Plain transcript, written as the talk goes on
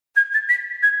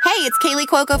it's Kaylee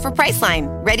Cuoco for Priceline.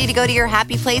 Ready to go to your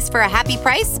happy place for a happy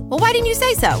price? Well, why didn't you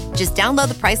say so? Just download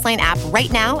the Priceline app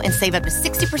right now and save up to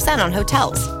 60% on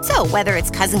hotels. So whether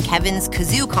it's Cousin Kevin's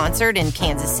Kazoo Concert in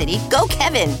Kansas City, go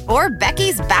Kevin, or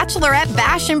Becky's Bachelorette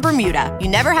Bash in Bermuda, you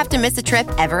never have to miss a trip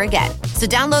ever again. So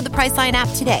download the Priceline app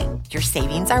today. Your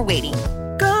savings are waiting.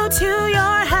 Go to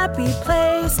your happy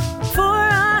place for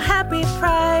a happy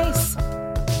price.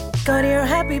 Go to your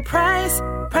happy price,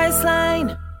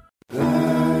 Priceline.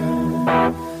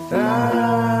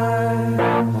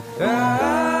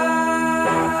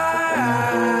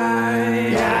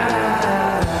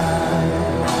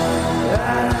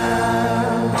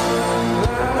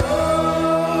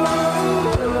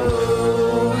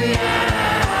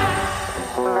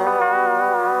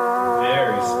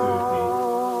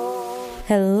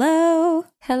 Hello.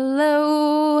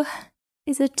 Hello.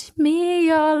 Is it me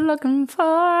you're looking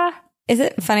for? Is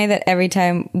it funny that every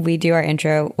time we do our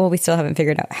intro, well, we still haven't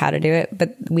figured out how to do it,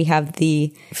 but we have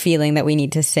the feeling that we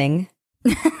need to sing?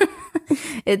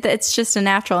 It's just a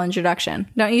natural introduction.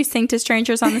 Don't you sing to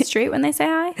strangers on the street when they say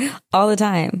hi? All the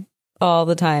time. All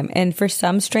the time. And for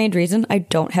some strange reason, I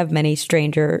don't have many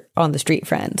stranger on the street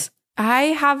friends. I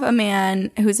have a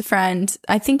man who's a friend.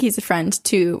 I think he's a friend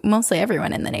to mostly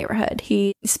everyone in the neighborhood.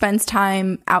 He spends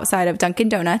time outside of Dunkin'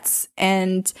 Donuts,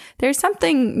 and there's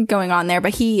something going on there.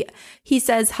 But he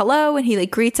says hello, and he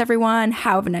like greets everyone.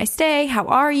 Have a nice day. How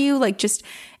are you? Like just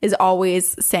is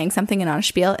always saying something and on a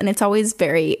spiel, and it's always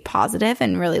very positive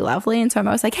and really lovely. And so I'm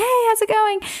always like, hey, how's it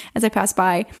going? As I pass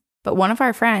by. But one of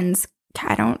our friends,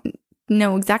 I don't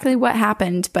know exactly what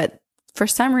happened, but for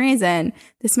some reason,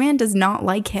 this man does not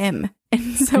like him.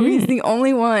 And so he's the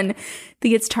only one that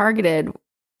gets targeted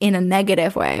in a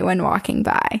negative way when walking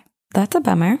by. That's a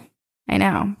bummer. I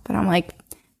know. But I'm like,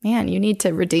 man, you need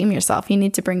to redeem yourself. You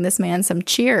need to bring this man some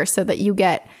cheer so that you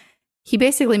get... He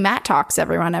basically Matt talks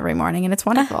everyone every morning, and it's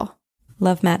wonderful.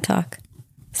 Love Matt talk.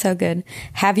 So good.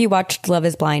 Have you watched Love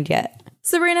is Blind yet?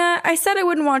 Sabrina, I said I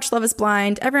wouldn't watch Love is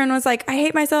Blind. Everyone was like, I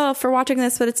hate myself for watching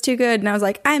this, but it's too good. And I was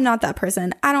like, I'm not that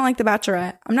person. I don't like The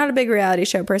Bachelorette. I'm not a big reality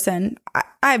show person. I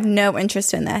have no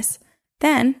interest in this.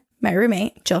 Then my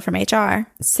roommate, Jill from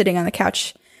HR, sitting on the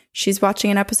couch. She's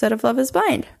watching an episode of Love is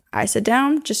Blind. I sit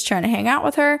down, just trying to hang out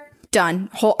with her. Done.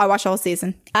 I watched the whole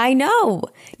season. I know.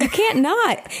 You can't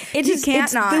not. It You just can't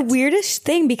it's not. the weirdest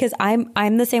thing because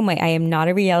I'm the same way. I am not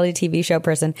a reality TV show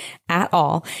person at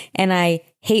all. And I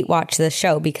hate watch this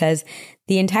show because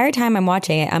the entire time I'm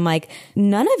watching it, I'm like,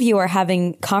 none of you are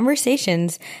having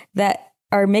conversations that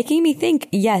are making me think,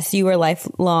 yes, you are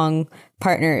lifelong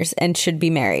partners and should be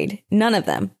married. None of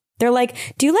them. They're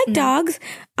like, do you like dogs?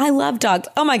 I love dogs.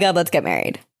 Oh my God, let's get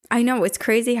married. I know. It's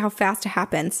crazy how fast it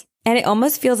happens. And it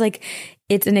almost feels like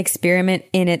it's an experiment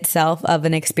in itself of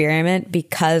an experiment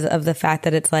because of the fact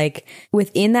that it's like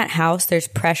within that house, there's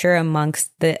pressure amongst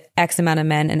the X amount of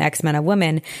men and X amount of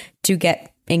women to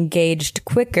get engaged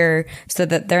quicker so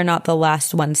that they're not the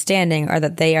last one standing or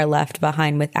that they are left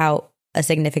behind without a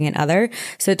significant other.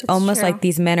 So it's almost true. like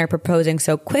these men are proposing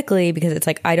so quickly because it's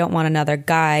like, I don't want another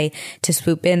guy to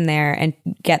swoop in there and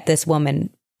get this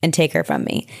woman and take her from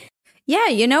me. Yeah,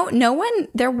 you know,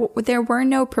 there were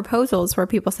no proposals where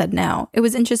people said no. It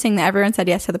was interesting that everyone said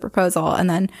yes to the proposal. And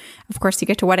then, of course, you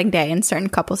get to wedding day and certain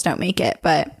couples don't make it.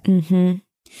 But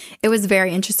it was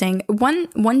very interesting.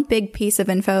 One big piece of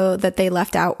info that they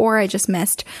left out or I just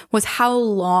missed was how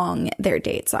long their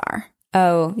dates are.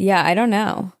 Oh, yeah, I don't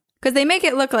know. Because they make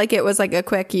it look like it was like a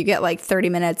quick, you get like 30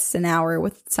 minutes, an hour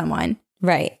with someone.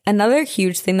 Right. Another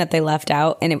huge thing that they left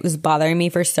out, and it was bothering me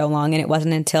for so long, and it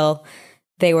wasn't until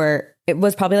it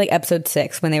was probably like episode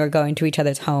 6 when they were going to each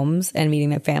other's homes and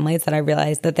meeting their families that I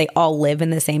realized that they all live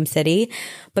in the same city.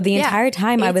 But the entire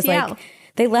time I was like,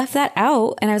 they left that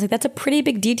out. And I was like, that's a pretty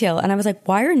big detail. And I was like,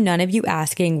 why are none of you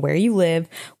asking where you live?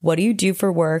 What do you do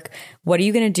for work? What are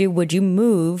you going to do? Would you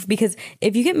move? Because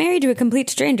if you get married to a complete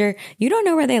stranger, you don't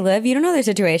know where they live. You don't know their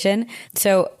situation.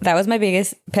 So that was my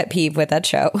biggest pet peeve with that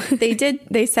show.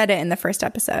 They said it in the first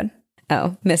episode.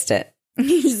 Oh, missed it.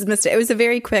 You just missed it. It was a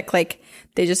very quick, like,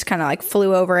 they just kind of like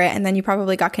flew over it. And then you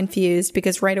probably got confused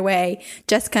because right away,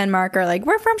 Jessica and Mark are like,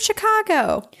 we're from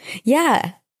Chicago.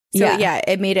 Yeah. So yeah,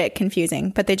 it made it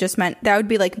confusing. But they just meant that would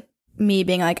be like me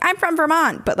being like, I'm from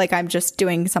Vermont, but like I'm just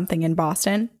doing something in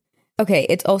Boston. Okay,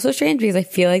 it's also strange because I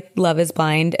feel like Love is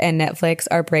Blind and Netflix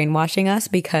are brainwashing us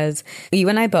because you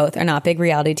and I both are not big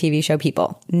reality TV show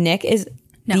people. Nick is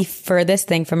the furthest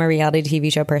thing from a reality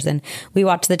TV show person. We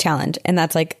watch The Challenge, and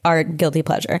that's like our guilty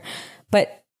pleasure.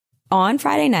 But on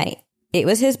Friday night, it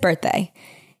was his birthday.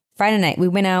 Friday night, we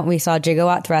went out, we saw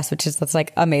Gigawatt Thrust, which is this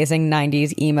like amazing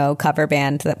 90s emo cover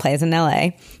band that plays in LA.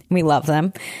 We love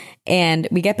them. And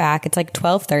we get back, it's like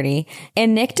 12:30,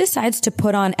 and Nick decides to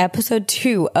put on episode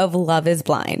 2 of Love is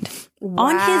Blind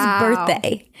on his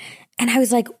birthday. And I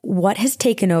was like, what has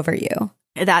taken over you?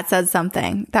 That says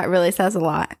something. That really says a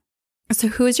lot. So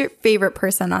who is your favorite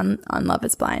person on Love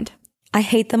is Blind? I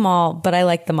hate them all, but I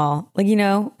like them all. Like, you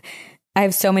know, I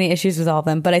have so many issues with all of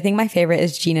them, but I think my favorite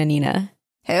is Gina Nina.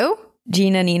 Who?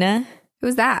 Gina Nina.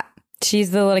 Who's that? She's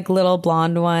the like little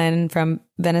blonde one from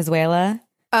Venezuela.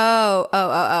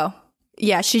 Oh.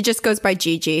 Yeah, she just goes by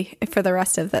Gigi for the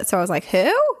rest of that. So I was like, who?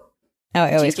 Oh,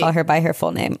 I always Gigi. call her by her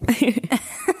full name.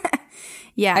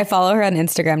 Yeah. I follow her on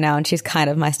Instagram now, and she's kind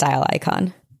of my style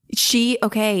icon.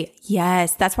 Okay,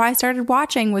 yes. That's why I started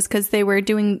watching, was because they were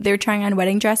trying on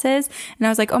wedding dresses. And I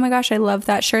was like, oh my gosh, I love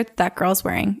that shirt that girl's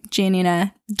wearing.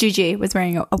 Gigi was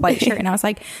wearing a white shirt. And I was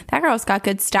like, that girl's got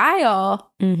good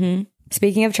style. Mm-hmm.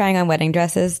 Speaking of trying on wedding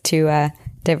dresses, to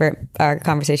divert our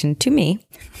conversation to me,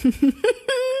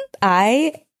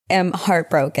 I am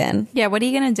heartbroken. Yeah, what are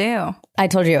you going to do? I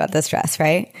told you about this dress,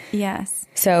 right? Yes.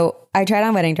 So I tried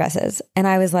on wedding dresses, and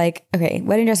I was like, okay,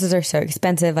 wedding dresses are so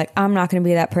expensive. Like, I'm not going to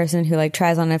be that person who like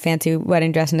tries on a fancy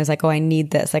wedding dress and is like, oh, I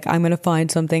need this. Like, I'm going to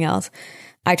find something else.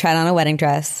 I tried on a wedding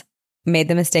dress, made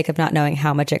the mistake of not knowing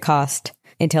how much it cost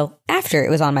until after it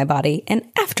was on my body and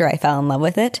after I fell in love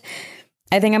with it.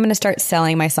 I think I'm going to start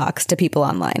selling my socks to people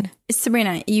online.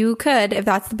 Sabrina, you could, if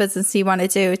that's the business you want to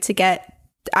do,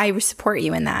 I support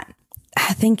you in that.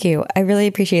 Thank you. I really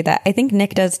appreciate that. I think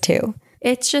Nick does too.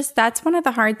 It's just, that's one of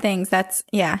the hard things. That's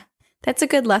a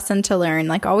good lesson to learn.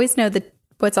 Like, always know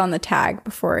what's on the tag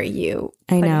before you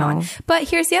put it on. But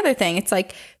here's the other thing. It's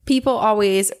like, people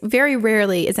always, very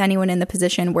rarely is anyone in the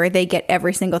position where they get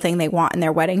every single thing they want in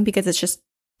their wedding, because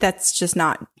that's just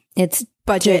not, it's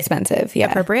budget too expensive. Yeah.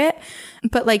 Appropriate.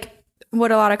 But like,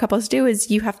 what a lot of couples do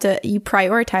is you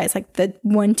prioritize like the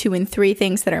 1, 2, and 3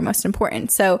 things that are most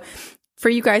important. So for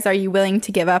you guys, are you willing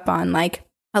to give up on like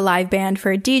a live band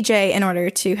for a DJ in order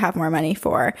to have more money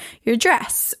for your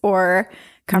dress, or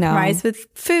compromise with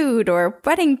food, or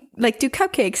wedding, like do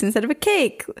cupcakes instead of a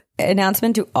cake?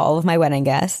 Announcement to all of my wedding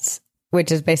guests,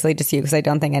 which is basically just you, because I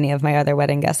don't think any of my other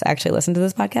wedding guests actually listen to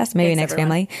this podcast. Maybe Nick's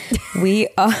family.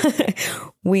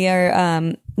 We are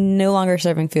no longer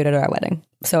serving food at our wedding,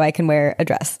 so I can wear a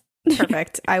dress.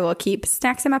 Perfect. I will keep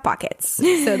snacks in my pockets.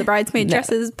 So the bridesmaid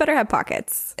dresses better have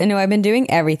pockets. No, I've been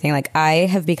doing everything. Like, I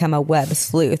have become a web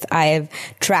sleuth. I have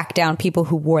tracked down people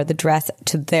who wore the dress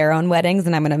to their own weddings,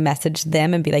 and I'm going to message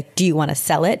them and be like, do you want to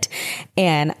sell it?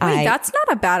 And that's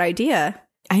not a bad idea.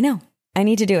 I know. I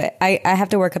need to do it. I have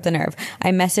to work up the nerve.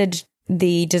 I messaged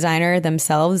the designer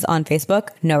themselves on Facebook.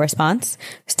 No response.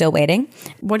 Still waiting.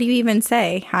 What do you even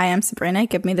say? Hi, I'm Sabrina.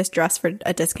 Give me this dress for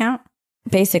a discount.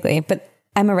 Basically, but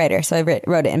I'm a writer, so I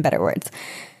wrote it in better words.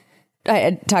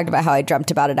 I talked about how I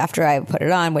dreamt about it after I put it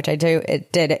on, which I do.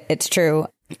 It's true.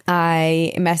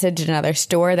 I messaged another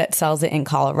store that sells it in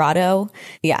Colorado.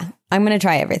 Yeah, I'm going to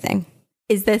try everything.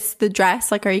 Is this the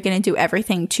dress? Like, are you going to do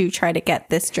everything to try to get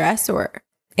this dress, or?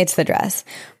 It's the dress.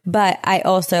 But I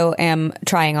also am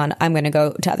trying on, I'm going to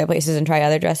go to other places and try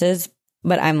other dresses.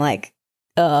 But I'm like,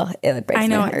 ugh, it breaks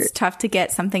my heart. It's tough to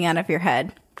get something out of your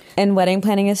head. And wedding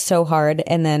planning is so hard.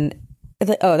 And then,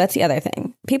 oh, that's the other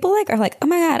thing. People are like, oh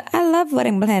my God, I love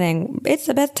wedding planning. It's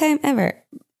the best time ever.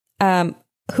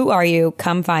 Who are you?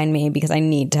 Come find me, because I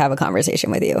need to have a conversation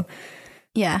with you.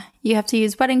 Yeah. You have to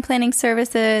use wedding planning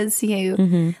services.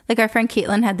 Like, our friend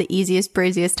Caitlin had the easiest,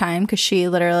 breeziest time, because she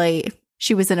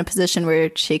was in a position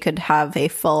where she could have a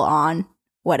full-on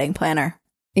wedding planner.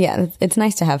 Yeah, it's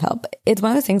nice to have help. It's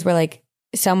one of those things where, like,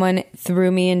 someone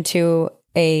threw me into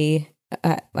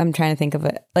I'm trying to think of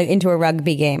it, like, into a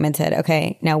rugby game and said,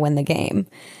 okay, now win the game.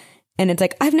 And it's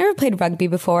like, I've never played rugby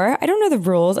before. I don't know the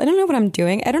rules. I don't know what I'm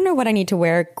doing. I don't know what I need to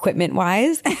wear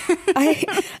equipment-wise.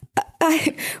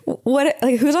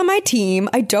 Who's on my team?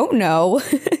 I don't know.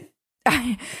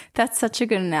 That's such a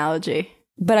good analogy.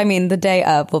 But I mean, the day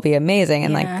of will be amazing.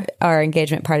 And like, our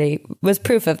engagement party was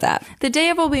proof of that. The day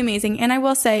of will be amazing. And I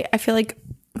will say, I feel like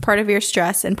part of your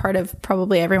stress, and part of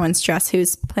probably everyone's stress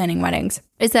who's planning weddings,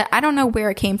 is that I don't know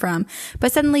where it came from,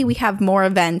 but suddenly we have more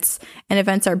events, and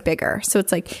events are bigger. So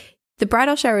it's like, the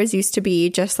bridal showers used to be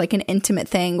just like an intimate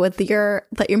thing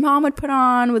that your mom would put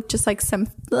on with just like some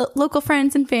local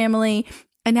friends and family.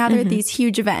 And now there are these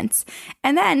huge events.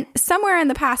 And then somewhere in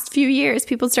the past few years,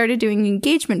 people started doing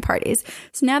engagement parties.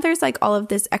 So now there's like all of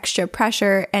this extra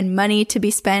pressure and money to be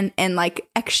spent, and like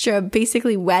extra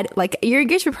basically like your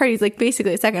engagement party is like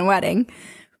basically a second wedding.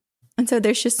 And so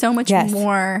there's just so much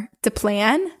more to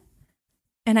plan.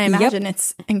 And I imagine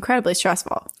it's incredibly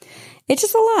stressful. It's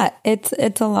just a lot.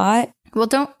 It's a lot. Well,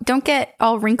 don't get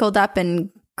all wrinkled up and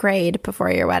grayed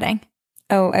before your wedding.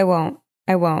 Oh, I won't.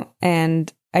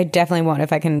 And I definitely won't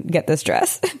if I can get this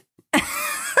dress.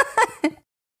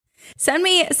 Send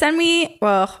me.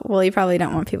 Well, you probably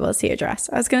don't want people to see your dress.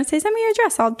 I was going to say, send me your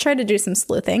dress. I'll try to do some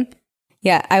sleuthing.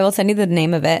 Yeah, I will send you the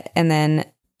name of it. And then,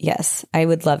 yes, I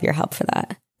would love your help for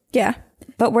that. Yeah.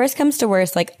 But worst comes to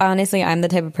worst, like, honestly, I'm the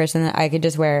type of person that I could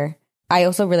just wear. I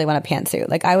also really want a pantsuit.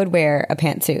 Like, I would wear a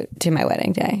pantsuit to my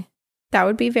wedding day. That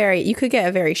would be you could get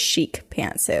a very chic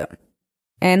pantsuit.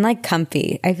 And, like,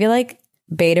 comfy. I feel like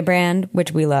Beta Brand,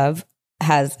 which we love,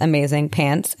 has amazing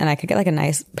pants. And I could get, like, a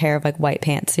nice pair of, like, white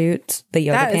pantsuits. The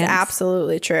yoga pants. That is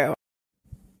absolutely true.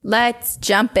 Let's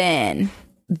jump in.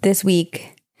 This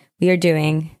week, we are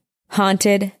doing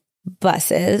haunted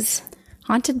buses.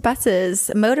 Haunted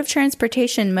buses, mode of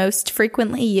transportation most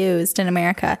frequently used in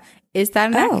America. Is that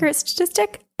an accurate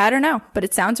statistic? I don't know, but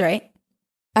it sounds right.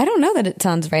 I don't know that it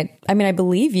sounds right. I mean, I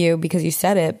believe you because you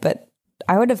said it, but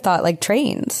I would have thought like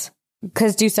trains.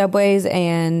 Because do subways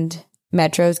and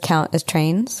metros count as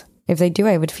trains? If they do,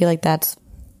 I would feel like that's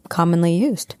commonly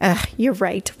used. You're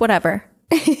right. Whatever.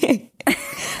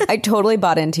 I totally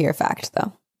bought into your fact,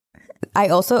 though. I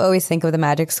also always think of the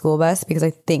Magic School Bus because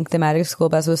I think the Magic School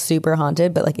Bus was super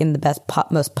haunted, but like in the best,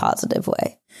 most positive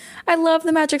way. I love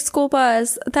the Magic School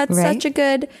Bus. That's such a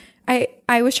good...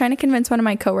 I was trying to convince one of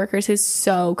my coworkers who's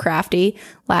so crafty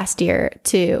last year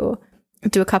to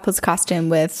do a couple's costume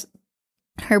with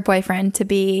her boyfriend to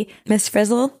be Miss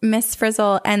Frizzle,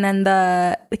 and then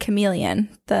the chameleon,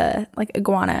 the like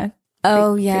iguana.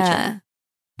 Oh yeah, creature.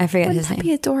 I forget his name. That'd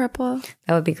be adorable.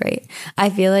 That would be great. I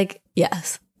feel like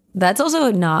yes. That's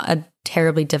also not a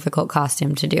terribly difficult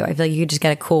costume to do. I feel like you could just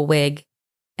get a cool wig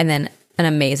and then an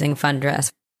amazing fun dress.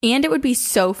 And it would be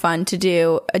so fun to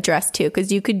do a dress too,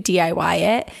 because you could DIY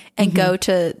it and go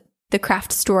to the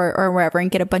craft store or wherever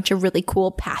and get a bunch of really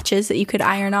cool patches that you could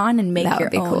iron on and make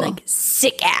your own like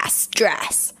sick ass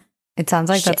dress. It sounds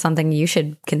like that's something you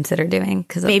should consider doing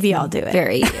because maybe I'll do it.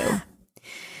 Very you.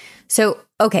 So,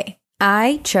 okay,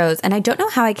 I chose, and I don't know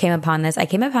how I came upon this. I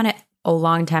came upon it a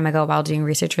long time ago while doing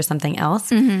research for something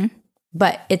else.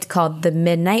 But it's called The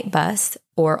Midnight Bus,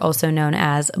 or also known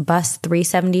as Bus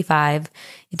 375.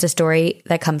 It's a story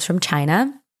that comes from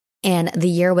China. And the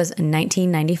year was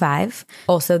 1995,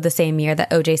 also the same year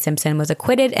that O.J. Simpson was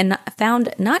acquitted and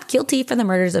found not guilty for the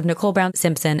murders of Nicole Brown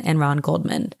Simpson and Ron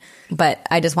Goldman. But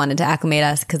I just wanted to acclimate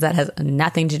us because that has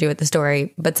nothing to do with the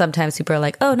story. But sometimes people are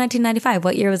like, oh, 1995,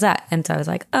 what year was that? And so I was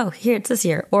like, oh, here, it's this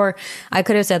year. Or I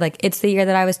could have said like, it's the year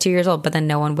that I was 2 years old, but then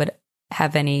no one would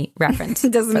have any reference.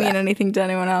 It doesn't mean anything to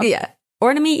anyone else. Yeah.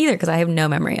 Or to me either because I have no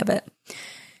memory of it.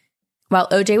 While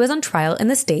OJ was on trial in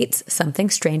the States, something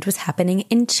strange was happening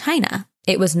in China.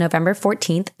 It was November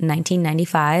 14th,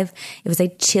 1995. It was a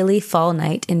chilly fall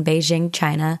night in Beijing,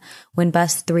 China, when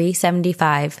bus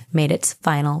 375 made its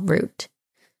final route.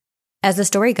 As the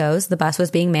story goes, the bus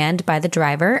was being manned by the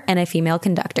driver and a female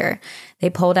conductor. They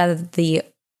pulled out of the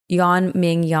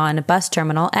Yanmingyan bus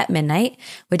terminal at midnight,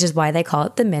 which is why they call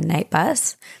it the Midnight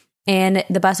Bus. And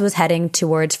the bus was heading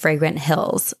towards Fragrant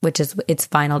Hills, which is its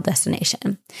final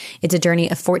destination. It's a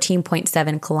journey of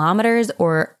 14.7 kilometers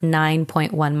or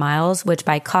 9.1 miles, which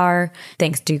by car,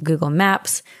 thanks to Google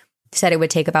Maps, said it would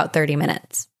take about 30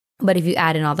 minutes. But if you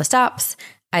add in all the stops,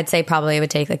 I'd say probably it would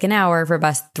take like an hour for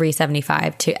bus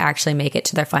 375 to actually make it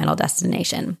to their final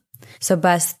destination. So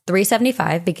bus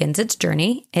 375 begins its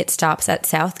journey. It stops at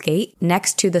South Gate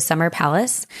next to the Summer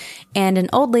Palace, and an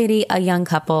old lady, a young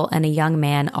couple, and a young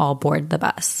man all board the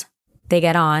bus. They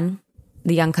get on.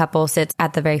 The young couple sits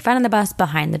at the very front of the bus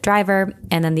behind the driver,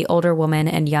 and then the older woman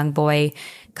and young boy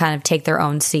kind of take their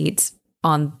own seats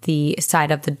on the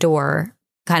side of the door,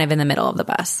 kind of in the middle of the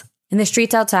bus. And the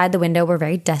streets outside the window were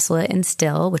very desolate and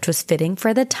still, which was fitting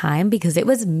for the time because it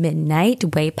was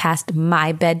midnight, way past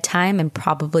my bedtime and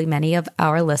probably many of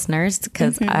our listeners,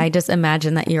 because I just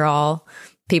imagine that you're all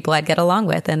people I'd get along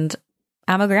with, and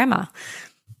I'm a grandma.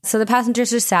 So the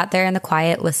passengers just sat there in the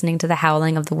quiet, listening to the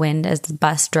howling of the wind as the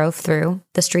bus drove through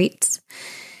the streets.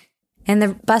 And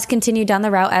the bus continued down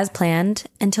the route as planned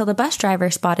until the bus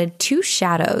driver spotted two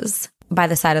shadows by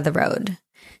the side of the road.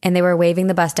 And they were waving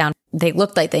the bus down. They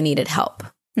looked like they needed help.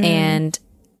 And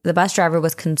the bus driver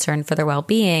was concerned for their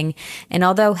well-being. And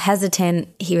although hesitant,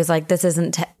 he was like, this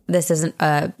isn't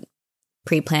a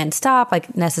pre-planned stop. Like,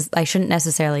 I shouldn't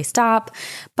necessarily stop.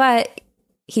 But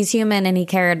he's human and he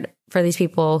cared for these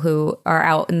people who are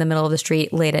out in the middle of the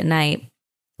street late at night,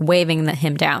 waving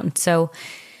him down. So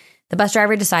the bus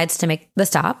driver decides to make the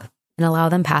stop. and allow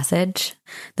them passage.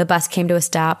 The bus came to a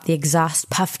stop. The exhaust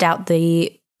puffed out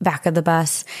the back of the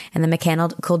bus, and the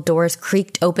mechanical doors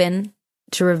creaked open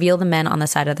to reveal the men on the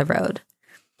side of the road.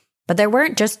 But there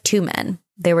weren't just 2 men.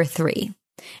 There were 3.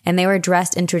 And they were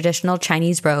dressed in traditional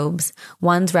Chinese robes,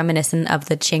 ones reminiscent of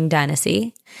the Qing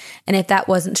dynasty. And if that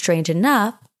wasn't strange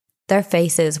enough, their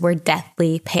faces were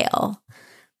deathly pale.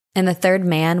 And the 3rd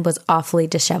man was awfully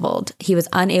disheveled. He was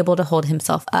unable to hold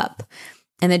himself up.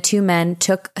 And the 2 men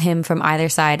took him from either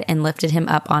side and lifted him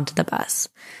up onto the bus,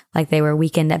 like they were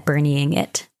weekend at Bernieing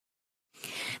it.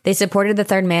 They supported the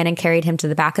 3rd man and carried him to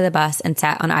the back of the bus and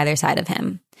sat on either side of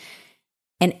him.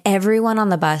 And everyone on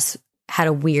the bus had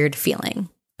a weird feeling.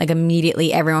 Like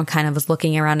immediately everyone kind of was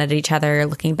looking around at each other,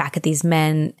 looking back at these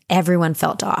men. Everyone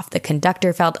felt off. The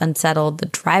conductor felt unsettled. The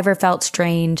driver felt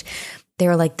strange. They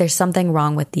were like, there's something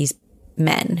wrong with these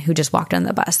men who just walked on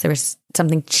the bus. There was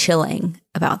something chilling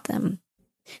about them,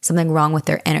 something wrong with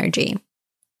their energy.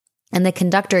 And the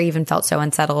conductor even felt so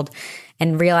unsettled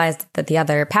and realized that the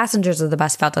other passengers of the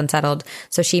bus felt unsettled.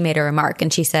 So she made a remark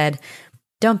and she said,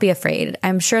 "Don't be afraid.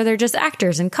 I'm sure they're just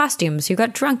actors in costumes who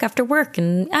got drunk after work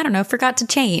and, I don't know, forgot to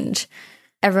change."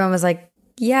 Everyone was like,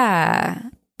 yeah,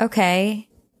 okay.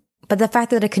 But the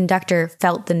fact that a conductor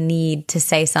felt the need to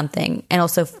say something and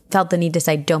also felt the need to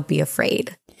say, "Don't be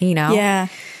afraid," you know? Yeah.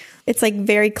 It's like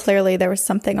very clearly there was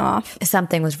something off.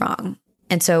 Something was wrong.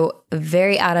 And so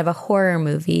very out of a horror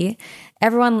movie,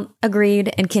 everyone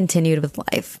agreed and continued with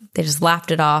life. They just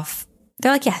laughed it off.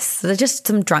 They're like, yes, they're just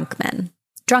some drunk men.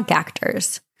 Drunk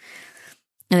actors.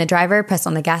 And the driver pressed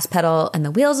on the gas pedal and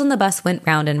the wheels on the bus went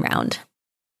round and round.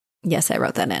 Yes, I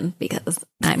wrote that in because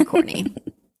I'm corny.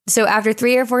 So after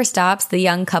 3 or 4 stops, the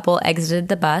young couple exited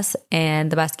the bus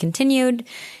and the bus continued.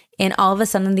 And all of a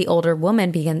sudden, the older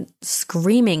woman began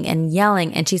screaming and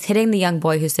yelling, and she's hitting the young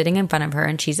boy who's sitting in front of her,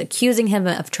 and she's accusing him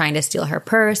of trying to steal her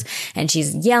purse, and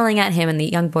she's yelling at him, and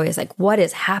the young boy is like, "What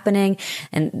is happening?"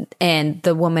 And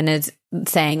the woman is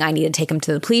saying, "I need to take him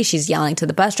to the police." She's yelling to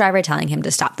the bus driver, telling him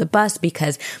to stop the bus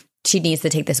because she needs to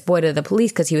take this boy to the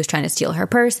police because he was trying to steal her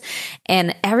purse.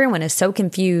 And everyone is so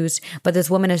confused, but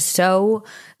this woman is so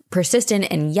persistent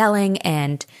and yelling,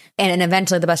 and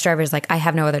eventually the bus driver is like, "I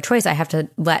have no other choice. I have to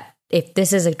if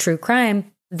this is a true crime,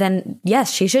 then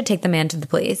yes, she should take the man to the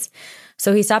police."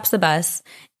 So he stops the bus,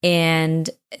 and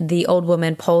the old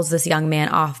woman pulls this young man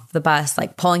off the bus,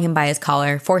 like pulling him by his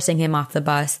collar, forcing him off the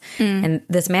bus. And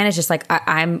this man is just like,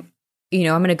 I'm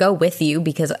going to go with you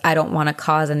because I don't want to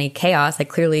cause any chaos. Like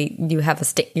clearly you have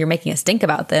you're making a stink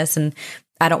about this, and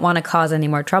I don't want to cause any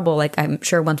more trouble. Like I'm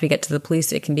sure once we get to the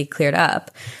police, it can be cleared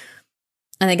up.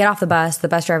 And they get off the bus. The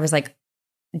bus driver's like,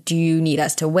 "Do you need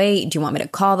us to wait? Do you want me to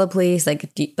call the police?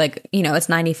 It's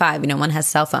 95. No one has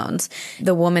cell phones."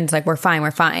 The woman's like, we're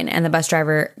fine. And the bus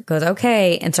driver goes,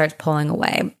 "Okay," and starts pulling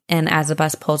away. And as the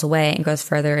bus pulls away and goes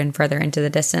further and further into the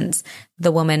distance,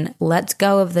 the woman lets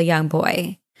go of the young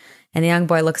boy. And the young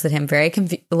boy looks at him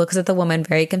looks at the woman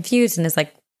very confused and is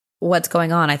like, "What's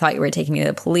going on? I thought you were taking me to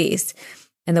the police."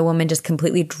 And the woman just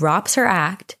completely drops her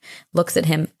act, looks at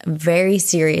him very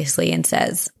seriously and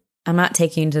says, "I'm not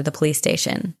taking you to the police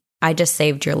station. I just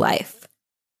saved your life."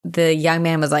 The young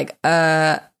man was like,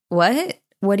 what?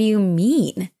 What do you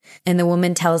mean?" And the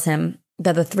woman tells him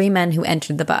that the 3 men who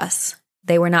entered the bus,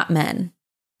 they were not men,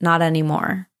 not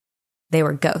anymore. They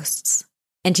were ghosts.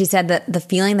 And she said that the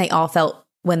feeling they all felt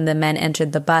when the men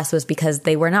entered the bus was because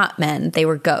they were not men, they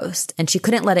were ghosts. And she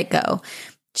couldn't let it go.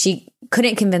 She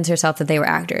couldn't convince herself that they were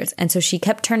actors. And so she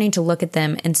kept turning to look at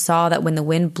them and saw that when the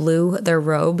wind blew their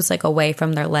robes like away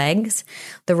from their legs,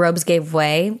 the robes gave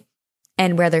way.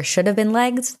 And where there should have been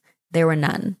legs, there were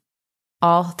none.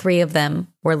 All 3 of them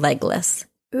were legless.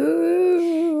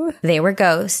 Ooh. They were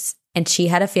ghosts. And she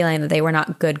had a feeling that they were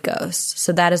not good ghosts.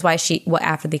 So that is why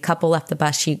after the couple left the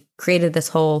bus, she created this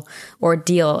whole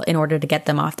ordeal in order to get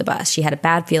them off the bus. She had a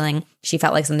bad feeling. She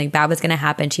felt like something bad was going to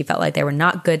happen. She felt like they were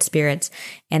not good spirits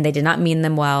and they did not mean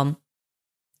them well.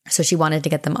 So she wanted to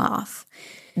get them off.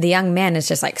 The young man is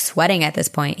just like sweating at this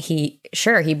point. He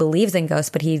believes in ghosts,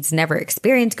 but he's never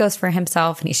experienced ghosts for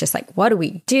himself. And he's just like, what do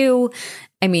we do?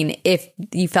 I mean, if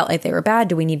you felt like they were bad,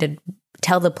 do we need to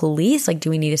tell the police? Like,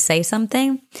 do we need to say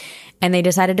something? And they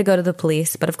decided to go to the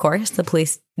police. But of course, the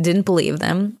police didn't believe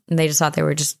them. And they just thought they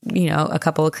were just, a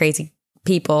couple of crazy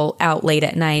people out late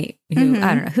at night who,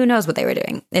 I don't know, who knows what they were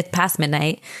doing. It's past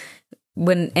midnight.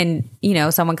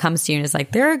 Someone comes to you and is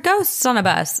like, there are ghosts on a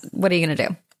bus. What are you going to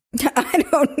do? I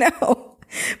don't know.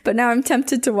 But now I'm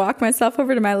tempted to walk myself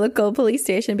over to my local police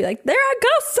station and be like, there are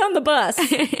ghosts on the bus.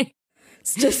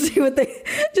 Just see what they,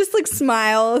 just like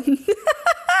smile.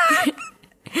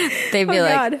 They'd be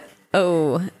like, God.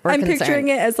 Oh, I'm picturing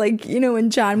it as like, you know, when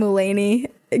John Mulaney,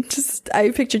 I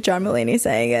picture John Mulaney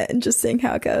saying it and just seeing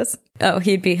how it goes. Oh,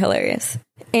 he'd be hilarious.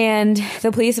 And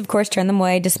the police, of course, turn them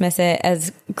away, dismiss it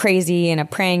as crazy and a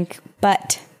prank.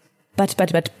 But,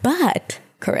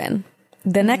 Corinne,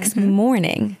 the next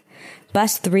morning,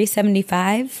 bus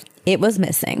 375, it was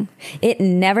missing. It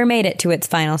never made it to its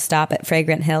final stop at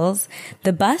Fragrant Hills.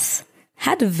 The bus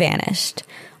had vanished,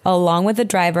 along with the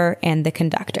driver and the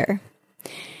conductor.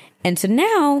 And so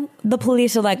now the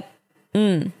police are like,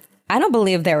 I don't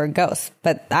believe there were ghosts,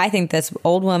 but I think this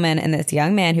old woman and this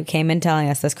young man who came in telling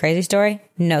us this crazy story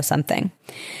know something.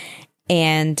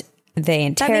 And they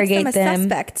interrogate them. That makes them a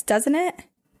suspect, doesn't it?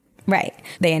 Right.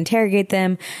 They interrogate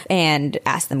them and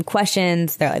ask them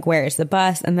questions. They're like, where is the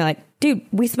bus? And they're like, dude,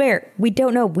 we swear, we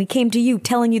don't know. We came to you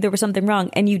telling you there was something wrong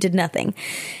and you did nothing.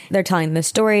 They're telling the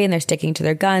story and they're sticking to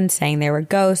their guns, saying they were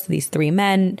ghosts, these three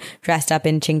men dressed up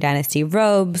in Qing Dynasty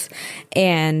robes.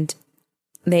 And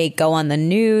they go on the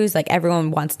news, like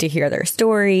everyone wants to hear their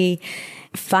story.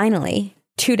 Finally,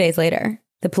 2 days later,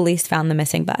 the police found the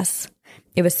missing bus.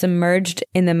 It was submerged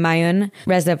in the Mayun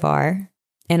Reservoir.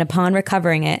 And upon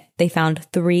recovering it, they found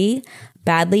 3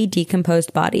 badly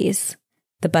decomposed bodies: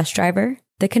 the bus driver,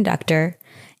 the conductor,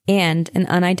 and an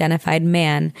unidentified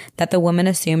man that the woman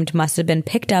assumed must have been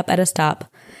picked up at a stop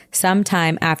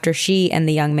sometime after she and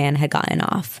the young man had gotten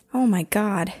off. Oh my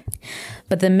God.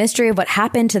 But the mystery of what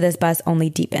happened to this bus only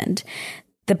deepened.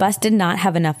 The bus did not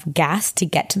have enough gas to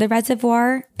get to the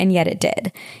reservoir, and yet it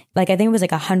did. Like, I think it was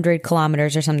like 100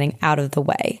 kilometers or something out of the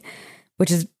way,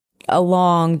 which is a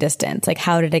long distance. Like,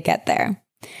 how did it get there?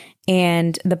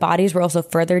 And the bodies were also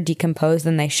further decomposed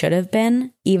than they should have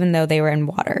been, even though they were in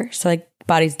water. So, like,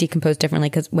 bodies decompose differently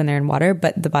because when they're in water,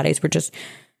 but the bodies were just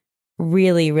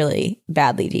really, really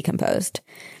badly decomposed.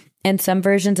 And some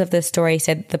versions of this story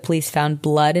said the police found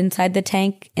blood inside the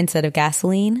tank instead of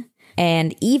gasoline.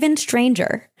 And even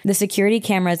stranger, the security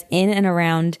cameras in and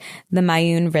around the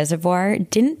Mayun Reservoir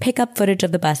didn't pick up footage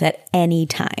of the bus at any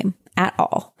time at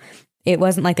all. It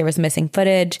wasn't like there was missing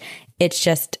footage. It's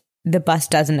just the bus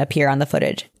doesn't appear on the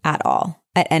footage at all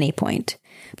at any point.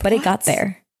 But it got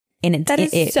there. And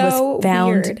it was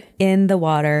found weird. In the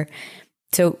water.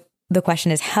 So the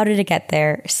question is, how did it get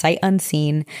there? Sight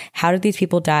unseen. How did these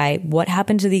people die? What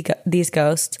happened to these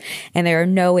ghosts? And there are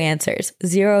no answers.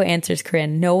 0 answers,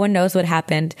 Corinne. No one knows what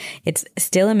happened. It's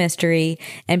still a mystery.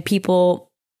 And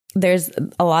there's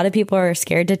a lot of people are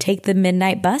scared to take the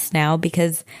midnight bus now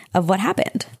because of what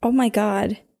happened. Oh my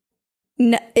God.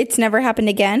 No, it's never happened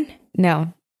again?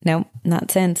 No,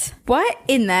 not since. What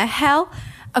in the hell?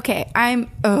 Okay,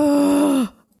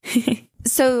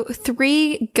 So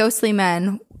 3 ghostly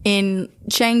men in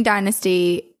Qing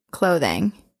Dynasty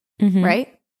clothing,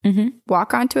 right? Mm-hmm.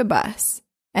 Walk onto a bus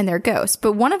and they're ghosts.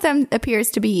 But one of them appears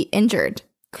to be injured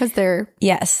because they're...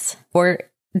 Yes. Or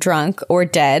drunk or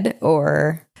dead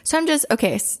or... So I'm just...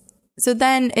 Okay. So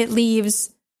then it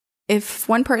leaves... If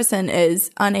one person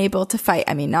is unable to fight,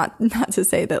 I mean, not to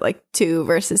say that like 2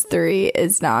 versus 3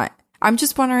 is not... I'm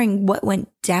just wondering what went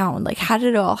down. Like, how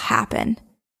did it all happen?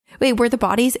 Wait, were the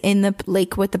bodies in the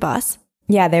lake with the bus?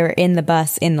 Yeah, they were in the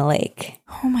bus in the lake.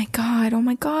 Oh my God. Oh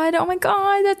my God. Oh my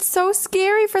God. That's so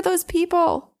scary for those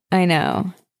people. I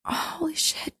know. Oh, holy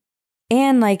shit.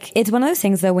 And like, it's one of those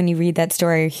things though, when you read that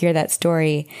story or hear that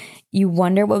story, you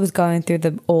wonder what was going through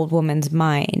the old woman's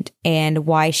mind and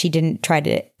why she didn't try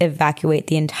to evacuate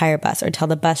the entire bus or tell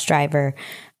the bus driver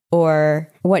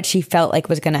or what she felt like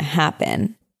was going to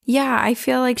happen. Yeah, I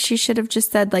feel like she should have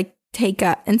just said like, take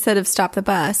up instead of stop the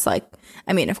bus. Like,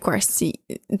 I mean, of course,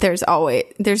 there's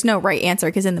no right answer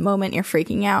because in the moment you're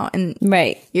freaking out and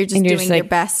right. You're just doing your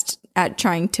best at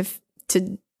trying to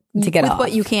get off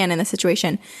what you can in the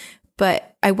situation.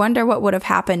 But I wonder what would have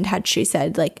happened had she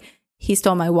said, like, he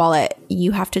stole my wallet.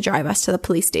 You have to drive us to the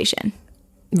police station.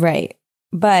 Right.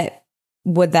 But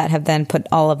would that have then put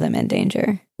all of them in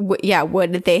danger? Yeah.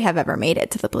 Would they have ever made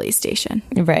it to the police station?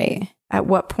 Right. At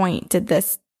what point did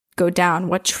this go down?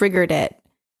 What triggered it?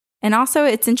 And also,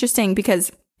 it's interesting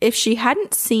because if she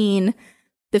hadn't seen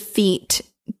the feet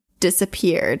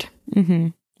disappeared,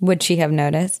 would she have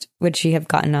noticed? Would she have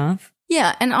gotten off?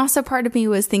 Yeah. And also part of me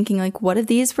was thinking, like, what if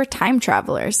these were time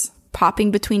travelers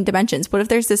popping between dimensions? What if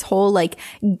there's this whole like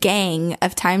gang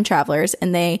of time travelers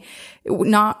and they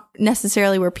not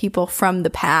necessarily were people from the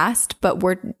past, but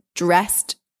were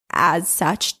dressed as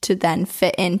such to then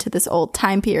fit into this old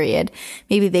time period?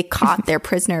 Maybe they caught their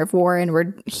prisoner of war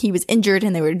and he was injured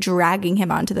and they were dragging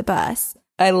him onto the bus.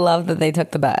 I love that they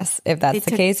took the bus, if that's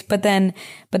the case. But then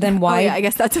why? Oh yeah, I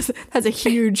guess that's a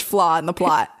huge flaw in the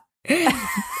plot.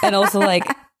 And also, like,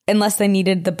 unless they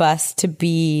needed the bus to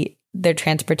be their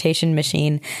transportation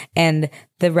machine, and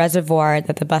the reservoir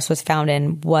that the bus was found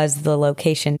in was the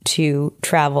location to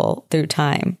travel through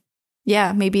time.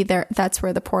 Yeah, maybe that's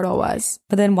where the portal was.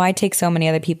 But then why take so many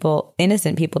other people,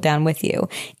 innocent people, down with you?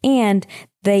 And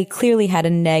they clearly had a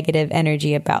negative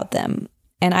energy about them.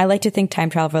 And I like to think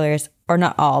time travelers, or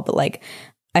not all, but like,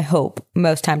 I hope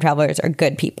most time travelers are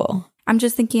good people. I'm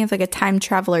just thinking of like a time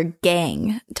traveler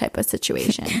gang type of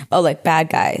situation. Oh, like bad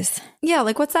guys. Yeah,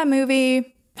 like what's that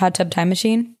movie? Hot Tub Time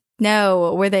Machine?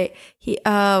 No, where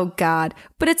oh God.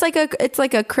 But it's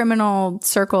like a criminal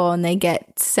circle, and they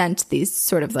get sent these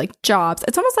sort of like jobs.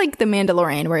 It's almost like The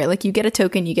Mandalorian, where like you get a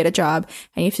token, you get a job,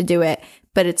 and you have to do it,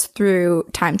 but it's through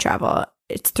time travel.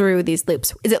 It's through these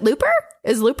loops. Is it Looper?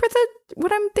 Is Looper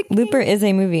what I'm thinking? Looper is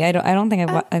a movie. I don't think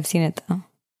I've seen it though.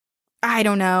 I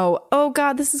don't know. Oh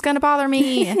God, this is gonna bother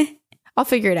me. I'll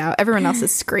figure it out. Everyone else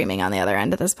is screaming on the other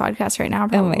end of this podcast right now.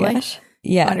 Probably. Oh my gosh.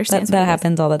 Yeah, that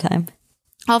happens all the time.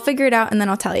 I'll figure it out and then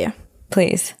I'll tell you.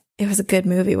 Please. It was a good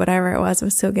movie, whatever it was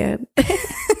so good.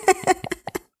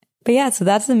 But yeah, so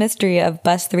that's the mystery of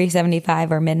Bus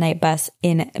 375, or Midnight Bus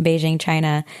in Beijing,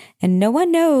 China. And no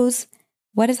one knows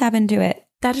what has happened to it.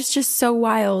 That is just so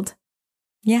wild.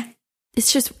 Yeah.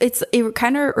 It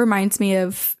kind of reminds me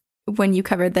of when you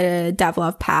covered the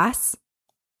Dyatlov Pass.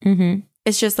 Mm-hmm.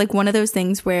 It's just like one of those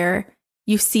things where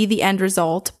you see the end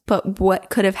result, but what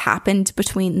could have happened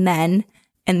between then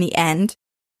and the end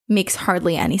makes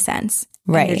hardly any sense.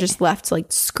 Right. And you're just left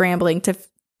like scrambling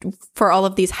for all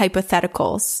of these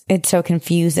hypotheticals. It's so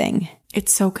confusing.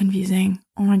 It's so confusing.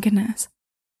 Oh my goodness.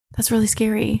 That's really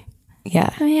scary.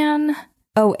 Yeah. Man.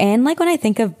 Oh, and like when I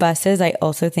think of buses, I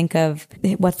also think of,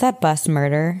 what's that bus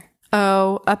murder?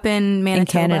 Oh, up in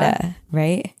Manitoba. In Canada,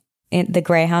 right? In the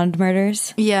Greyhound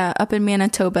murders? Yeah, up in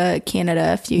Manitoba,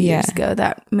 Canada a few years ago.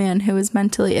 That man who was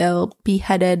mentally ill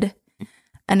beheaded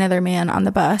another man on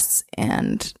the bus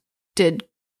and did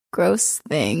gross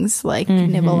things like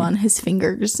nibble on his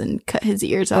fingers and cut his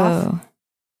ears off.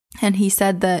 And he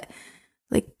said that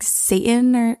like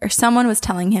Satan or someone was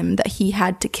telling him that he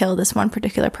had to kill this one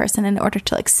particular person in order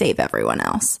to like save everyone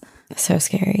else. So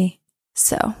scary.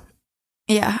 So,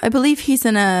 yeah, I believe he's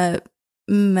in a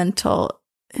mental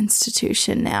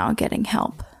institution now getting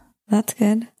help. That's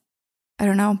good. I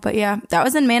don't know, but yeah, that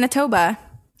was in Manitoba,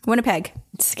 Winnipeg.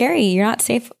 It's scary. You're not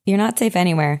safe. You're not safe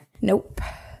anywhere. Nope.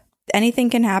 Anything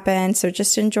can happen, so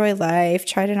just enjoy life.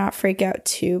 Try to not freak out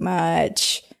too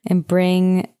much. And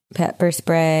bring pepper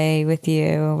spray with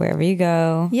you wherever you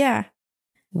go. Yeah.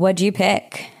 What'd you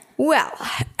pick? Well,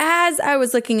 as I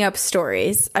was looking up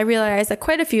stories, I realized that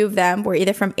quite a few of them were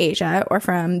either from Asia or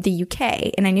from the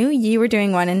UK. And I knew you were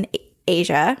doing one in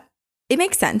Asia. It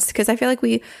makes sense because I feel like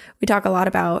we talk a lot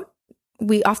about,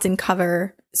 we often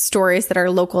cover stories that are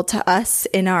local to us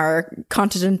in our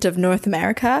continent of North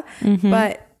America. Mm-hmm.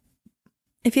 But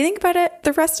if you think about it,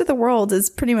 the rest of the world is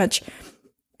pretty much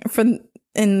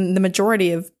in the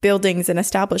majority of buildings and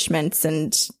establishments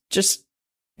and just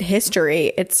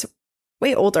history, it's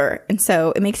way older. And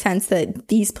so it makes sense that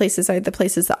these places are the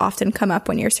places that often come up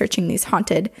when you're searching these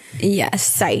haunted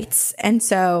sites. And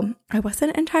so I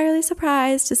wasn't entirely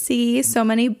surprised to see so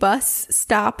many bus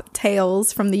stop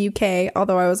tales from the UK,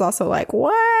 although I was also like,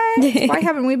 what? Why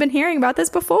haven't we been hearing about this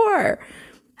before?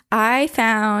 I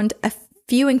found a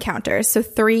few encounters. So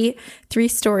three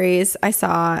stories I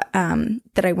saw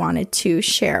that I wanted to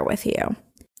share with you.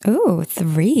 Ooh,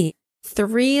 three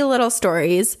little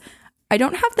stories. I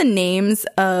don't have the names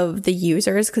of the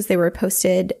users because they were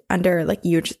posted under like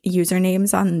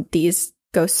usernames on these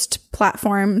ghost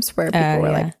platforms where people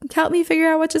were like, help me figure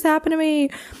out what just happened to me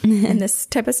and this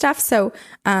type of stuff. So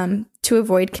to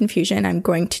avoid confusion, I'm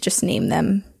going to just name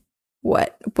them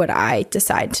what I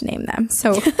decide to name them.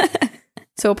 So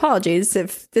apologies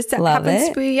if this happens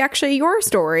to be actually your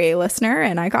story, listener,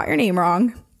 and I got your name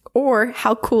wrong. Or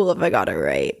how cool if I got it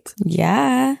right.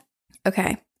 Yeah.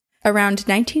 Okay. Around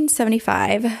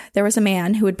 1975, there was a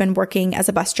man who had been working as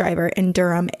a bus driver in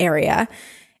Durham area.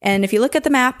 And if you look at the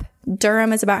map,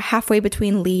 Durham is about halfway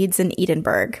between Leeds and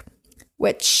Edinburgh,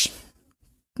 which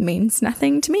means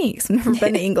nothing to me because I've never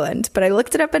been to England. But I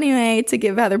looked it up anyway to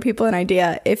give other people an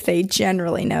idea if they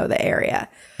generally know the area.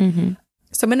 Mm-hmm.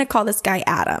 So I'm going to call this guy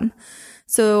Adam.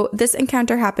 So this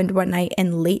encounter happened one night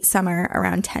in late summer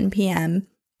around 10 p.m.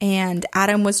 And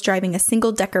Adam was driving a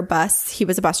single-decker bus. He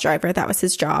was a bus driver. That was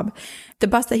his job. The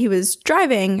bus that he was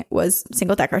driving was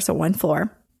single-decker, so one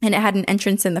floor. And it had an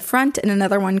entrance in the front and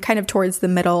another one kind of towards the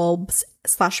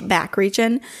middle/back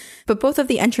region. But both of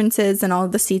the entrances and all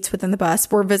of the seats within the bus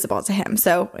were visible to him.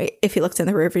 So if he looked in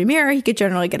the rearview mirror, he could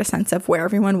generally get a sense of where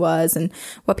everyone was and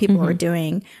what people were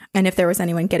doing and if there was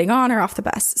anyone getting on or off the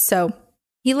bus. So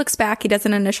He looks back, he does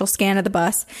an initial scan of the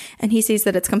bus, and he sees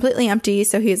that it's completely empty.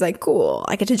 So he's like, cool,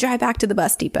 I get to drive back to the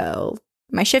bus depot.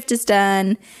 My shift is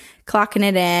done, clocking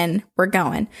it in, we're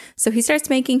going. So he starts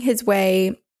making his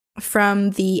way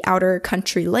from the outer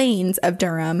country lanes of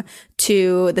Durham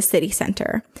to the city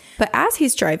center. But as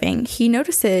he's driving, he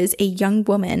notices a young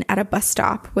woman at a bus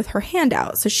stop with her hand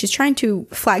out. So she's trying to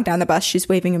flag down the bus. She's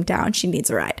waving him down. She needs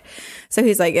a ride. So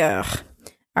he's like, ugh,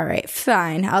 all right,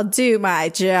 fine. I'll do my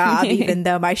job even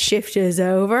though my shift is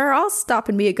over. I'll stop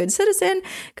and be a good citizen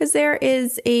because there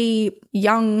is a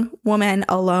young woman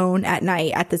alone at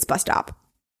night at this bus stop.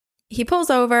 He pulls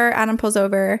over, Adam pulls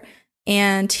over,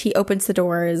 and he opens the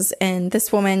doors, and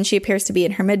this woman, she appears to be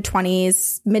in her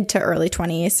mid-20s, mid to early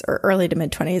 20s, or early to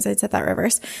mid-20s, I'd set that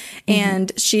reverse.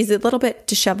 And she's a little bit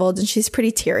disheveled, and she's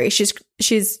pretty teary.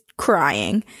 She's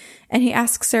crying. And he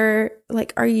asks her,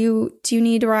 like, do you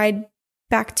need a ride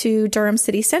back to Durham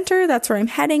City Center? That's where I'm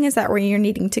heading. Is that where you're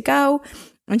needing to go?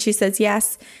 And she says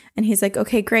yes. And he's like,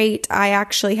 okay, great. I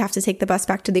actually have to take the bus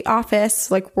back to the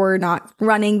office. Like, we're not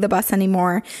running the bus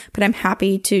anymore, but I'm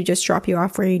happy to just drop you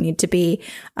off where you need to be.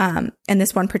 And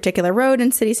this one particular road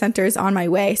in city center is on my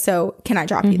way. So can I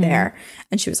drop you there?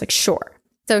 And she was like, sure.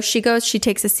 So she goes, she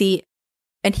takes a seat,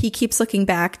 and he keeps looking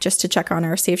back just to check on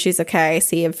her, see if she's okay,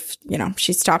 see if,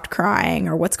 she stopped crying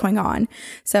or what's going on.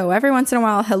 So every once in a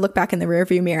while, he'll look back in the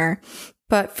rearview mirror.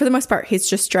 But for the most part, he's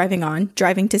just driving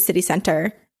to city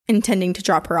center, intending to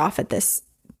drop her off at this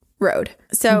road.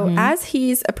 So as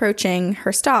he's approaching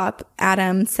her stop,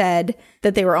 Adam said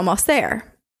that they were almost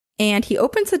there. And he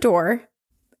opens the door,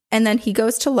 and then he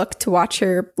goes to look to watch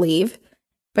her leave,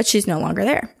 but she's no longer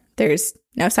there. There's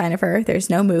no sign of her. There's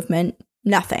no movement,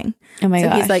 nothing. Oh my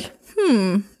gosh. So he's like,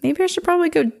 maybe I should probably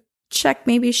go check.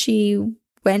 Maybe she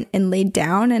went and laid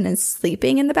down and is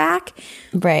sleeping in the back.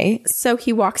 Right. So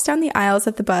he walks down the aisles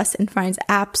of the bus and finds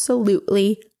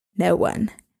absolutely no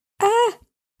one.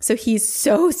 So he's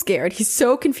so scared. He's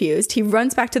so confused. He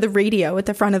runs back to the radio at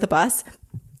the front of the bus,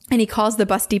 and he calls the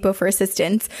bus depot for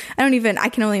assistance. I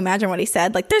can only imagine what he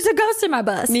said. Like, there's a ghost in my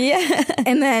bus. Yeah.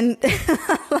 And then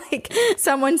like,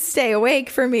 someone stay awake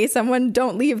for me. Someone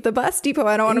don't leave the bus depot.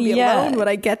 I don't want to be alone when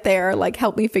I get there. Like,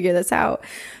 help me figure this out.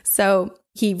 So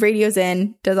he radios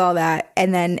in, does all that.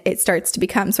 And then it starts to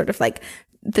become sort of like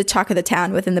the talk of the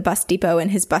town within the bus depot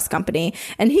and his bus company.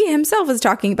 And he himself is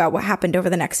talking about what happened over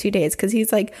the next few days, because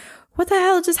he's like, what the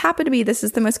hell just happened to me? This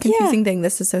is the most confusing thing.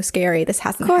 This is so scary. This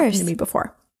hasn't happened to me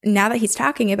before. Now that he's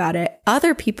talking about it,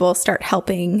 other people start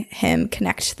helping him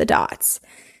connect the dots.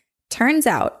 Turns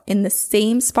out, in the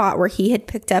same spot where he had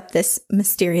picked up this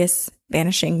mysterious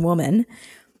vanishing woman,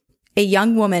 a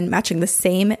young woman matching the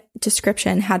same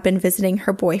description had been visiting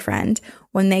her boyfriend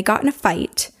when they got in a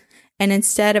fight. And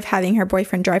instead of having her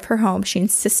boyfriend drive her home, she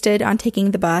insisted on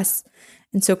taking the bus.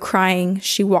 And so crying,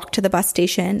 she walked to the bus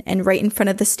station, and right in front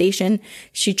of the station,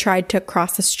 she tried to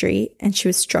cross the street, and she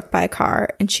was struck by a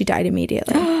car, and she died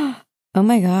immediately. Oh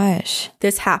my gosh.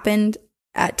 This happened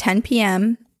at 10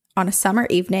 p.m. on a summer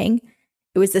evening.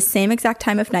 It was the same exact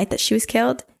time of night that she was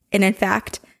killed. And in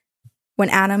fact, when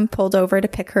Adam pulled over to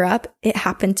pick her up, it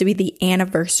happened to be the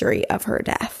anniversary of her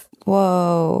death.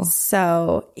 Whoa.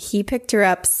 So he picked her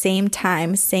up same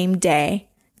time, same day,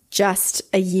 just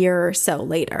a year or so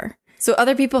later. So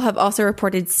other people have also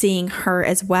reported seeing her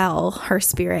as well, her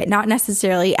spirit, not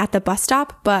necessarily at the bus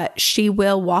stop, but she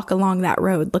will walk along that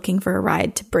road looking for a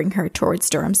ride to bring her towards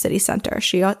Durham City Center.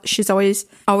 She's always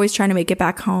trying to make it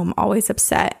back home, always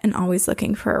upset, and always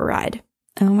looking for a ride.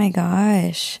 Oh my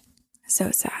gosh. So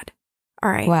sad.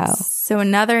 All right. Wow. So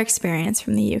another experience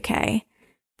from the UK.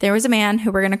 There was a man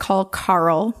who we're going to call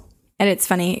Carl. And it's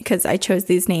funny because I chose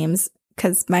these names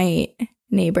because my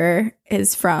neighbor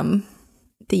is from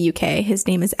the UK. His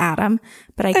name is Adam,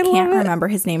 but I can't remember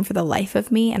his name for the life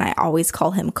of me. And I always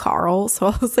call him Carl. So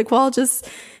I was like, well, I'll just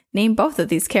name both of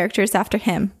these characters after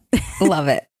him. Love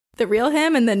it. The real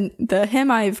him and then the him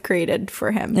I've created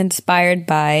for him. Inspired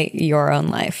by your own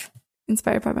life.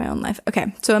 Inspired by my own life.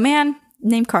 Okay. So a man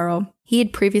named Carl, he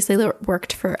had previously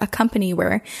worked for a company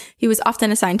where he was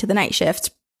often assigned to the night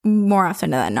shift. More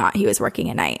often than not, he was working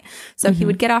at night. So he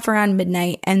would get off around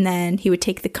midnight, and then he would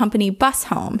take the company bus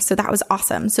home. So that was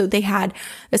awesome. So they had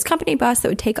this company bus that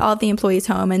would take all of the employees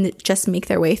home and just make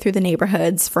their way through the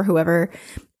neighborhoods for whoever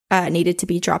needed to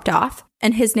be dropped off.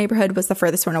 And his neighborhood was the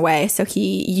furthest one away. So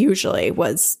he usually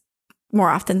was, more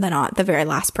often than not, the very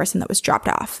last person that was dropped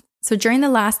off. So during the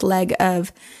last leg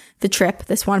of the trip,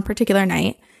 this one particular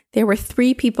night, there were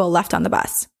 3 people left on the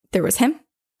bus. There was him,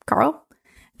 Carl.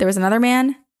 There was another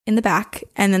man in the back,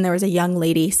 and then there was a young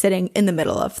lady sitting in the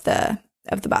middle of the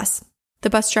bus. The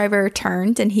bus driver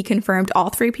turned and he confirmed all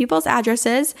 3 people's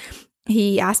addresses,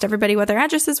 He asked everybody what their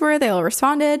addresses were. They all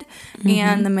responded.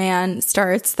 And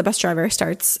the bus driver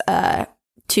starts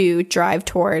to drive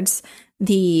towards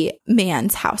the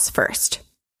man's house first.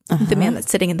 The man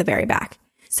that's sitting in the very back.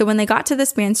 So when they got to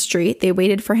this man's street, they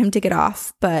waited for him to get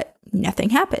off, but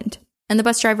nothing happened. And the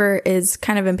bus driver is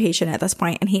kind of impatient at this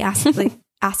point, and he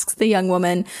asks the young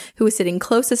woman who was sitting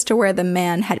closest to where the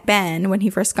man had been when he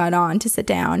first got on to sit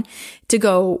down to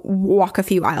go walk a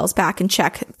few aisles back and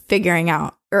check, figuring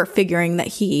that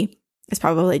he is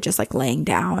probably just like laying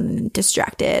down and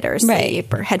distracted or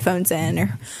asleep or headphones in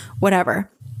or whatever.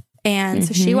 And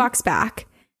so she walks back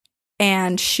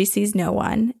and she sees no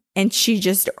one. And she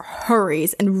just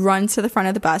hurries and runs to the front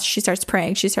of the bus. She starts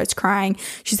praying. She starts crying.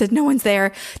 She says, no one's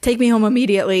there. Take me home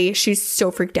immediately. She's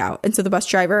so freaked out. And so the bus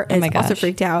driver is also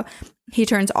freaked out. He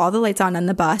turns all the lights on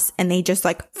the bus and they just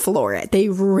like floor it. They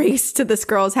race to this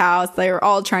girl's house. They were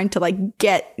all trying to like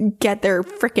get their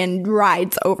freaking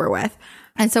rides over with.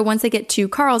 And so once they get to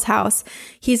Carl's house,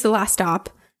 he's the last stop.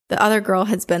 The other girl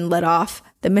has been let off.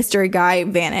 The mystery guy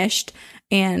vanished.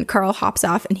 And Carl hops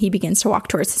off and he begins to walk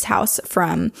towards his house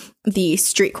from the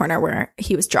street corner where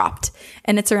he was dropped.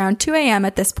 And it's around 2 a.m.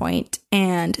 at this point,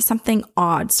 and something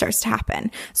odd starts to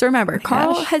happen. So remember,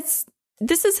 Carl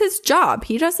this is his job.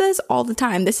 He does this all the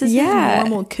time. This is his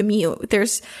normal commute.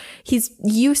 He's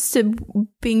used to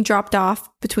being dropped off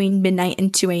between midnight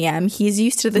and 2 a.m. He's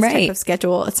used to this type of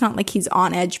schedule. It's not like he's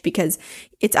on edge because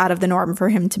it's out of the norm for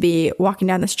him to be walking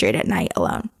down the street at night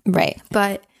alone. Right.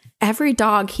 But every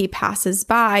dog he passes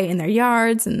by in their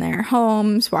yards, in their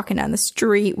homes, walking down the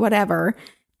street, whatever,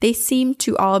 they seem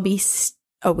to all be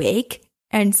awake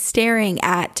and staring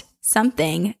at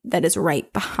something that is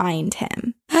right behind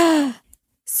him.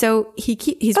 So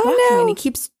he's walking and he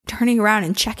keeps turning around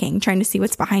and checking, trying to see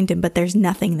what's behind him, but there's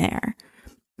nothing there.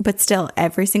 But still,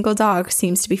 every single dog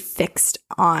seems to be fixed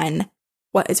on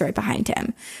what is right behind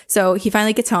him. So he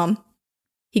finally gets home.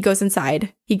 He goes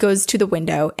inside, he goes to the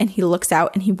window and he looks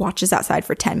out and he watches outside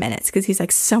for 10 minutes because he's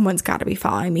like, someone's got to be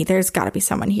following me. There's got to be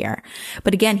someone here.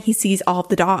 But again, he sees all of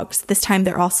the dogs. This time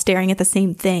they're all staring at the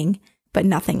same thing, but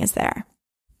nothing is there.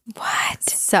 What?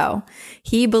 So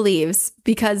he believes,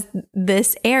 because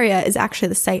this area is actually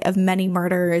the site of many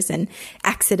murders and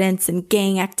accidents and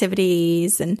gang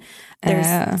activities, and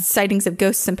there's sightings of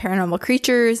ghosts and paranormal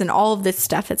creatures and all of this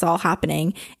stuff. It's all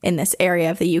happening in this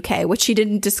area of the UK, which he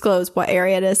didn't disclose what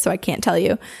area it is, so I can't tell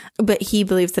you. But he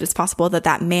believes that it's possible that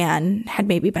that man had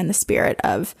maybe been the spirit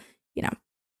of,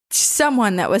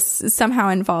 someone that was somehow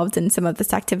involved in some of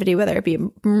this activity, whether it be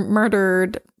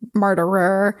murderer,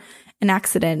 an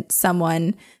accident,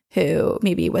 someone who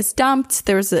maybe was dumped.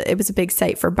 It was a big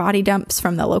site for body dumps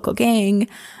from the local gang.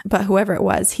 But whoever it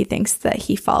was, he thinks that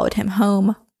he followed him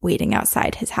home, waiting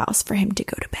outside his house for him to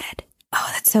go to bed. Oh,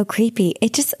 that's so creepy.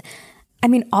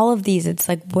 All of these, it's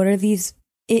like, what are these?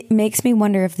 It makes me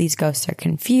wonder if these ghosts are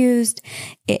confused,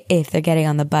 if they're getting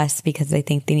on the bus because they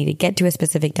think they need to get to a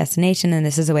specific destination and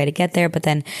this is a way to get there. But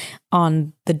then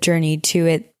on the journey to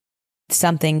it,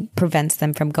 something prevents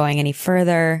them from going any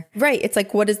further. Right. It's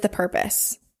like, what is the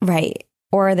purpose? Right.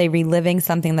 Or are they reliving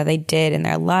something that they did in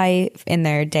their life, in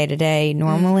their day-to-day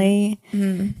normally?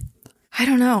 Mm-hmm. I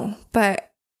don't know.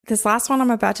 But this last one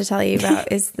I'm about to tell you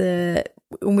about is the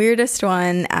weirdest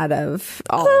one out of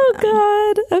all of them.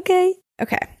 Oh, God. Okay.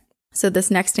 So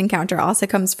this next encounter also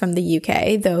comes from the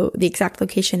UK, though the exact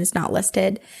location is not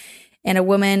listed. And a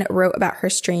woman wrote about her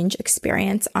strange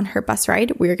experience on her bus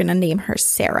ride. We're going to name her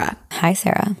Sarah. Hi,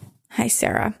 Sarah. Hi,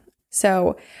 Sarah.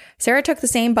 So Sarah took the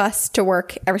same bus to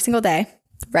work every single day.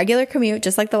 Regular commute,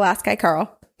 just like the last guy,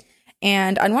 Carl.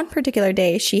 And on one particular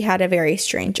day, she had a very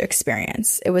strange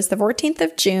experience. It was the 14th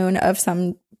of June of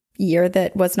some year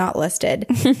that was not listed.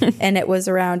 And it was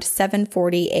around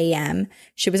 7:40 a.m.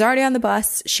 She was already on the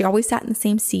bus. She always sat in the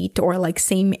same seat or like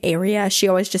same area. She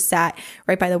always just sat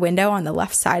right by the window on the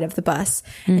left side of the bus.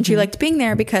 Mm-hmm. And she liked being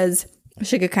there because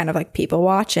she could kind of like people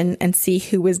watch and see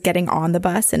who was getting on the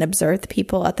bus and observe the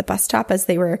people at the bus stop as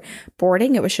they were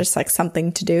boarding. It was just like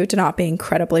something to do to not be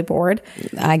incredibly bored.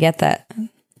 I get that.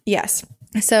 Yes.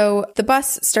 So the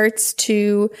bus starts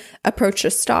to approach a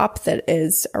stop that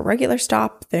is a regular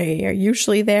stop. They are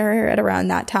usually there at around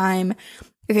that time.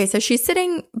 Okay, so she's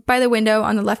sitting by the window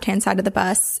on the left-hand side of the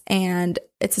bus, and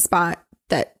it's a spot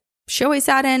that she always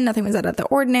sat in. Nothing was out of the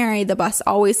ordinary. The bus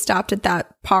always stopped at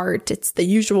that part. It's the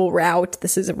usual route.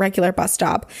 This is a regular bus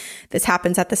stop. This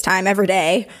happens at this time every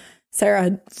day.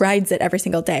 Sarah rides it every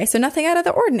single day, so nothing out of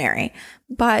the ordinary.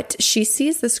 But she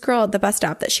sees this girl at the bus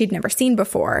stop that she'd never seen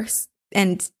before.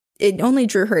 And it only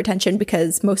drew her attention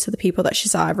because most of the people that she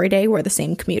saw every day were the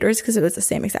same commuters because it was the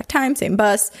same exact time, same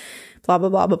bus, blah, blah,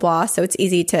 blah, blah, blah. So it's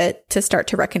easy to start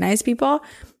to recognize people.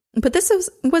 But this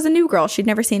was a new girl. She'd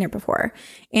never seen her before.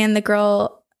 And the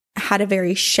girl had a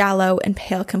very shallow and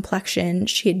pale complexion.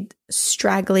 She had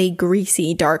straggly,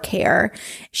 greasy, dark hair.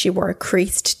 She wore a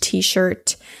creased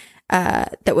t-shirt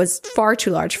that was far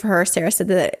too large for her. Sarah said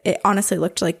that it honestly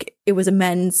looked like it was a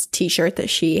men's t-shirt that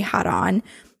she had on.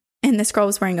 And this girl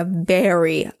was wearing a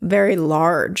very, very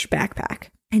large backpack.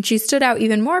 And she stood out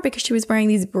even more because she was wearing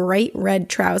these bright red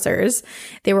trousers.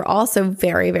 They were also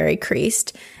very, very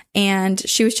creased. And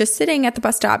she was just sitting at the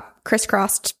bus stop,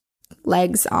 crisscrossed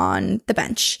legs on the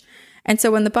bench. And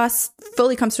so when the bus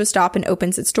fully comes to a stop and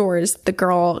opens its doors, the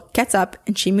girl gets up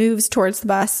and she moves towards the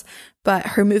bus. But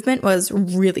her movement was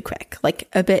really quick, like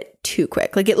a bit too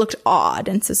quick. Like it looked odd.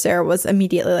 And so Sarah was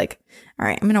immediately like, all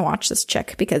right, I'm going to watch this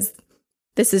chick because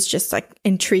this is just like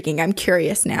intriguing. I'm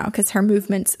curious now because her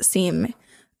movements seem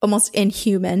almost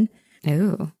inhuman.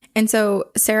 Ooh. And so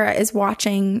Sarah is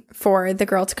watching for the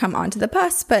girl to come onto the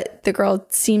bus, but the girl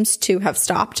seems to have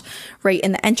stopped right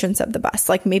in the entrance of the bus,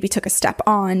 like maybe took a step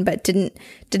on, but didn't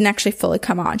actually fully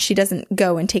come on. She doesn't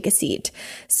go and take a seat.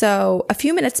 So a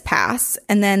few minutes pass,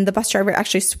 and then the bus driver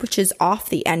actually switches off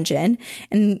the engine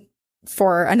and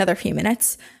for another few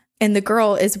minutes, and the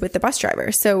girl is with the bus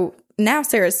driver. So now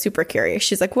Sarah's super curious.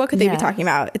 She's like, what could they be talking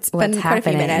about? It's been quite a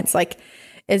few minutes. Like,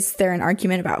 is there an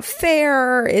argument about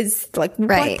fare? Is like,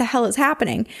 what the hell is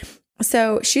happening?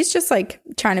 So she's just like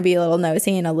trying to be a little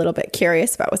nosy and a little bit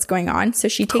curious about what's going on. So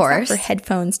she takes off her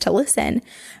headphones to listen,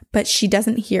 but she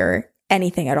doesn't hear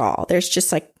anything at all. There's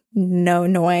just like no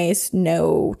noise,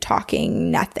 no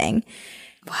talking, nothing.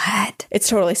 What? It's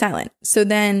totally silent. So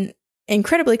then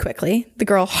incredibly quickly, the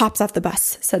girl hops off the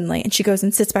bus suddenly and she goes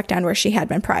and sits back down where she had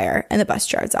been prior, and the bus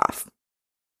drives off.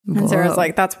 And Sarah's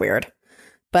like, that's weird.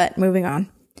 But moving on.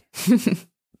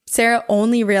 Sarah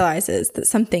only realizes that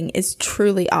something is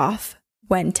truly off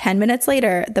when 10 minutes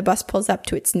later, the bus pulls up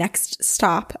to its next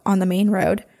stop on the main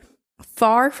road,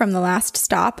 far from the last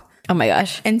stop. Oh my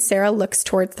gosh. And Sarah looks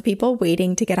towards the people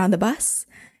waiting to get on the bus.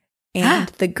 And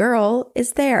the girl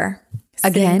is there.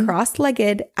 Again?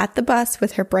 Cross-legged at the bus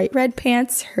with her bright red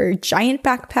pants, her giant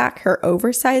backpack, her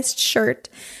oversized shirt,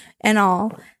 and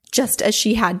all, just as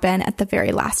she had been at the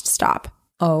very last stop.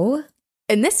 Oh.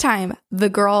 And this time, the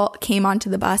girl came onto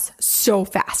the bus so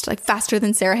fast, like faster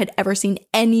than Sarah had ever seen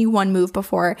anyone move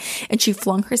before. And she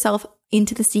flung herself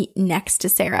into the seat next to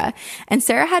Sarah. And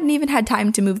Sarah hadn't even had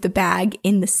time to move the bag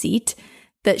in the seat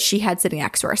that she had sitting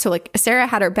next to her. So like Sarah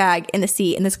had her bag in the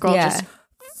seat and this girl just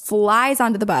flies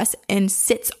onto the bus and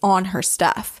sits on her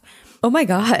stuff. Oh my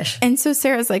gosh. And so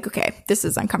Sarah's like, okay, this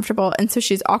is uncomfortable. And so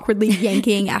she's awkwardly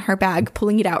yanking at her bag,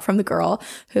 pulling it out from the girl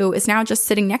who is now just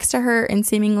sitting next to her and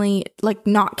seemingly like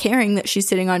not caring that she's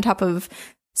sitting on top of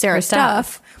Sarah's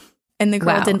stuff. And the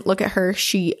girl didn't look at her.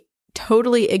 She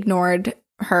totally ignored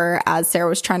her as Sarah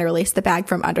was trying to release the bag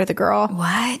from under the girl.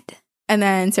 What? And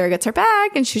then Sarah gets her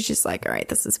bag and she's just like, all right,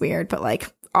 this is weird. But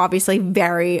like obviously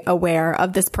very aware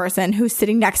of this person who's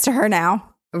sitting next to her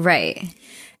now. Right.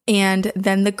 And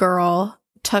then the girl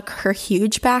took her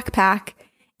huge backpack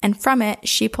and from it,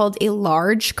 she pulled a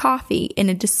large coffee in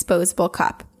a disposable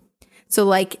cup. So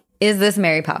like, is this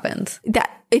Mary Poppins?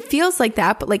 That it feels like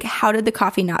that, but like, how did the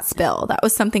coffee not spill? That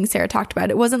was something Sarah talked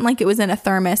about. It wasn't like it was in a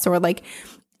thermos or like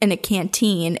in a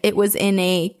canteen. It was in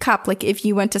a cup. Like if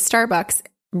you went to Starbucks,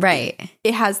 right,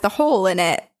 it has the hole in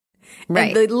it.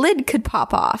 Right. And the lid could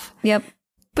pop off. Yep.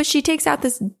 But she takes out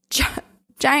this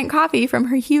giant coffee from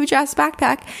her huge ass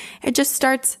backpack and just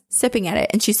starts sipping at it.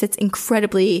 And she sits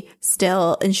incredibly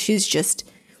still and she's just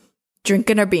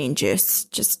drinking her bean juice.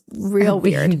 Just real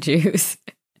weird. Bean juice.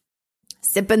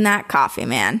 Sipping that coffee,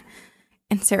 man.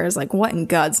 And Sarah's like, what in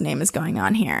God's name is going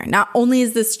on here? Not only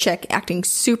is this chick acting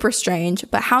super strange,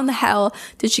 but how in the hell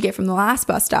did she get from the last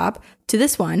bus stop to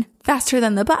this one faster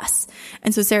than the bus?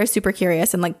 And so Sarah's super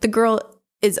curious and like the girl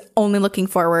is only looking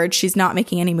forward. She's not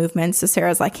making any movements. So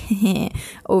Sarah's like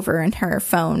over in her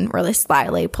phone really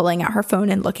slyly pulling out her phone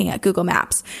and looking at Google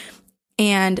Maps.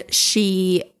 And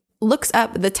she looks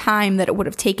up the time that it would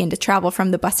have taken to travel from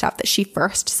the bus stop that she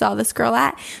first saw this girl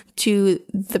at to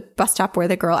the bus stop where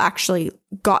the girl actually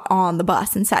got on the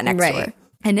bus and sat next to her.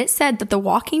 And it said that the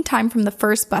walking time from the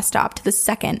first bus stop to the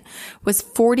second was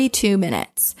 42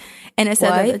 minutes. And it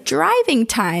said that the driving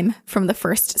time from the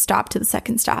first stop to the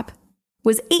second stop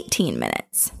was 18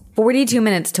 minutes. 42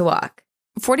 minutes to walk.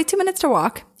 42 minutes to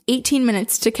walk, 18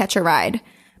 minutes to catch a ride.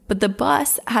 But the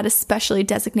bus had a specially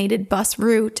designated bus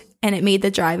route and it made the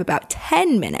drive about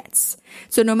 10 minutes.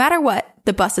 So no matter what,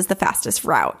 the bus is the fastest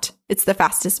route. It's the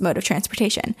fastest mode of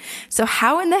transportation. So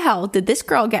how in the hell did this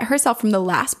girl get herself from the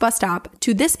last bus stop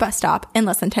to this bus stop in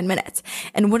less than 10 minutes?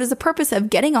 And what is the purpose of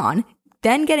getting on,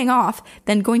 then getting off,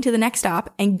 then going to the next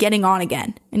stop and getting on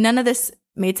again? And none of this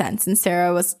made sense. And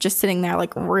Sarah was just sitting there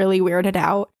like really weirded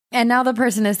out. And now the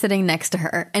person is sitting next to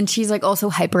her, and she's like also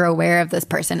hyper aware of this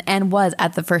person and was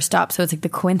at the first stop. So it's like the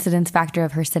coincidence factor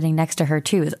of her sitting next to her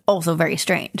too is also very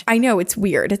strange. I know, it's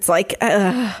weird. It's like,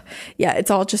 yeah,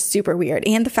 it's all just super weird.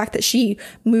 And the fact that she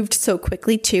moved so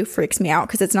quickly too freaks me out,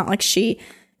 because it's not like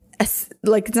it's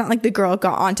not like the girl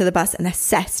got onto the bus and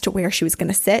assessed where she was going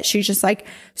to sit. She's just like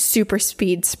super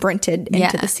speed sprinted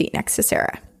into the seat next to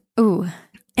Sarah. Ooh.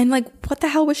 And like, what the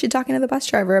hell was she talking to the bus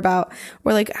driver about?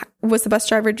 Or like, was the bus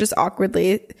driver just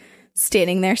awkwardly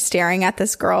standing there staring at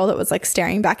this girl that was like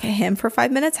staring back at him for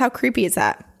 5 minutes? How creepy is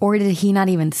that? Or did he not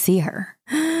even see her?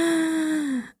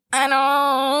 I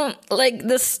don't like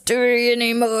the story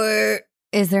anymore.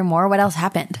 Is there more? What else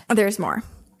happened? There's more.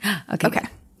 Okay.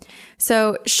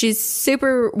 So she's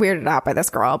super weirded out by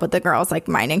this girl, but the girl's like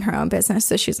minding her own business.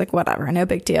 So she's like, whatever, no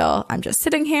big deal. I'm just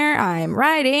sitting here. I'm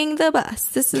riding the bus.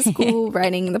 This is cool.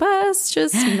 Riding the bus,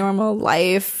 just normal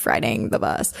life, riding the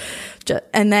bus.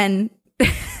 And then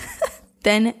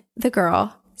the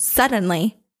girl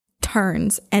suddenly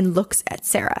turns and looks at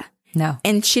Sarah. No.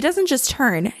 And she doesn't just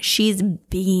turn, she's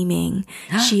beaming.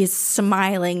 She is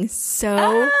smiling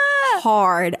so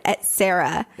hard at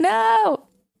Sarah. No.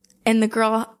 And the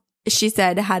girl, she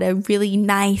said, had a really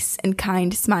nice and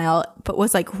kind smile, but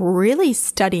was like really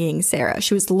studying Sarah.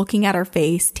 She was looking at her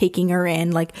face, taking her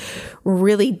in, like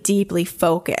really deeply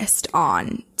focused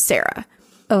on Sarah.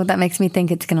 Oh, that makes me think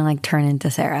it's going to like turn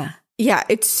into Sarah. Yeah,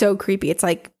 it's so creepy. It's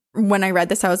like, when I read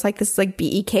this, I was like, this is like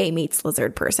BEK meets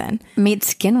lizard person.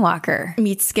 Meets Skinwalker.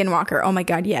 Meets Skinwalker. Oh my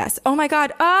God, yes. Oh my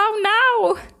God.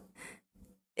 Oh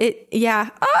no. Yeah.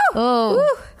 Oh.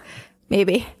 Ooh.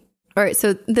 Maybe. All right,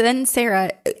 so then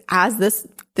Sarah, as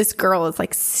this girl is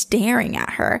like staring at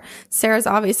her, Sarah's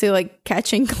obviously like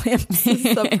catching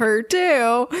glimpses of her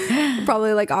too,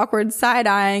 probably like awkward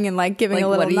side-eyeing and like giving like, a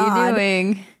little nod. What are you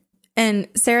doing? And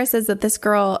Sarah says that this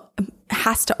girl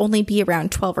has to only be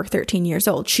around 12 or 13 years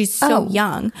old. She's so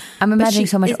young. I'm imagining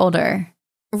so much older.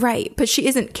 Right, but she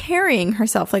isn't carrying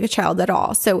herself like a child at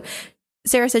all. So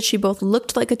Sarah said she both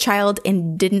looked like a child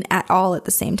and didn't at all at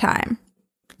the same time.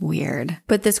 Weird.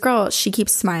 But this girl, she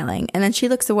keeps smiling, and then she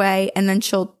looks away, and then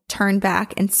she'll turn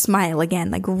back and smile again,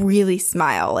 like really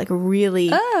smile, like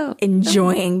really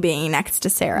enjoying being next to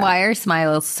Sarah. Why are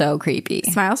smiles so creepy?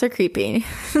 Smiles are creepy.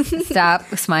 Stop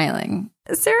smiling.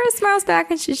 Sarah smiles back,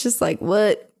 and she's just like,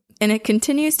 what? And it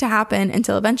continues to happen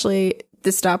until eventually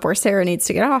the stop where Sarah needs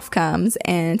to get off comes,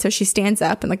 and so she stands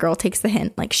up, and the girl takes the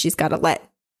hint, like she's got to let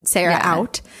Sarah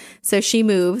out. So she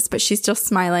moves, but she's still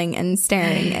smiling and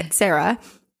staring at Sarah.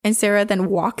 And Sarah then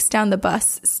walks down the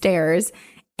bus stairs,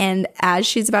 and as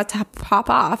she's about to pop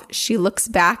off, she looks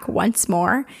back once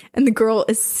more, and the girl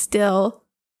is still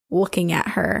looking at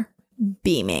her,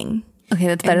 beaming. Okay,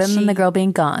 that's better than the girl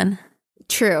being gone.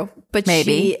 True, but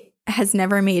she has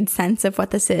never made sense of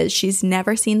what this is. She's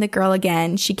never seen the girl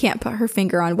again. She can't put her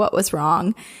finger on what was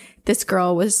wrong. This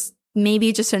girl was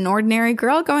maybe just an ordinary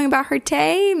girl going about her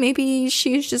day. Maybe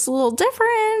she's just a little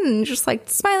different and just like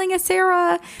smiling at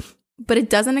Sarah. But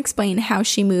it doesn't explain how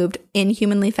she moved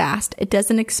inhumanly fast. It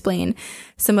doesn't explain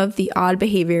some of the odd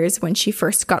behaviors when she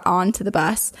first got onto the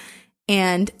bus.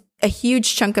 And a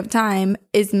huge chunk of time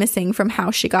is missing from how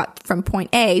she got from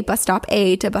point A, bus stop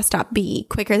A, to bus stop B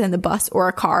quicker than the bus or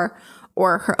a car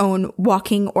or her own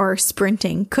walking or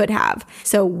sprinting could have.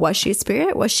 So was she a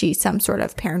spirit? Was she some sort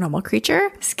of paranormal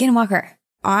creature? Skinwalker.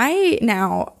 I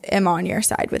now am on your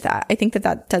side with that. I think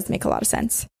that does make a lot of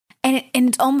sense. And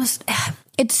it's almost,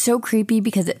 it's so creepy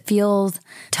because it feels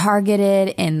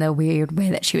targeted in the weird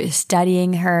way that she was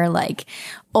studying her. Like,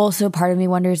 also part of me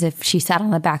wonders if she sat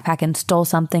on the backpack and stole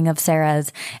something of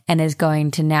Sarah's and is going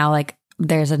to now, like,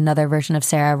 there's another version of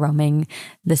Sarah roaming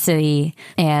the city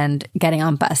and getting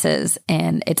on buses.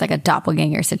 And it's like a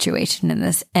doppelganger situation, and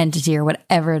this entity or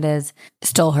whatever it is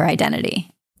stole her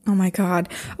identity. Oh my God.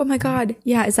 Oh my God.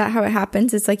 Yeah. Is that how it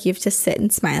happens? It's like you have to sit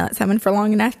and smile at someone for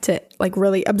long enough to like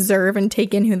really observe and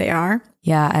take in who they are.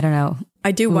 Yeah. I don't know.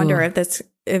 I do wonder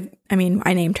I mean,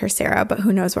 I named her Sarah, but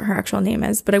who knows what her actual name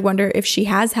is. But I wonder if she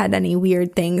has had any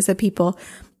weird things of people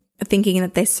thinking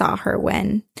that they saw her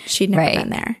when she'd never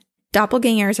been there.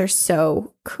 Doppelgangers are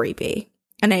so creepy.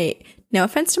 And no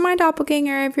offense to my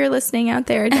doppelganger, if you're listening out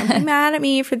there, don't be mad at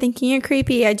me for thinking you're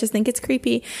creepy. I just think it's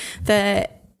creepy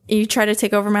that you try to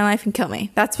take over my life and kill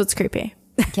me. That's what's creepy.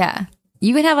 Yeah.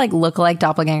 You can have like lookalike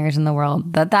doppelgangers in the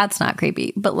world. That's not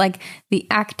creepy. But like the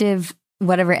active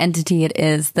whatever entity it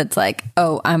is that's like,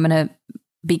 oh, I'm going to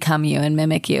become you and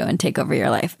mimic you and take over your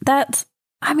life. That's,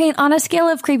 I mean, on a scale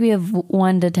of creepy of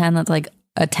 1 to 10, that's like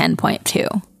a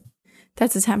 10.2.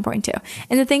 That's a 10.2.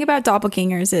 And the thing about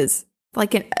doppelgangers is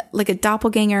like a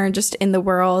doppelganger just in the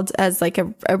world as like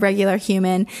a regular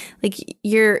human, like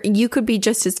you could be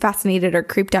just as fascinated or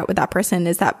creeped out with that person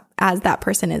as that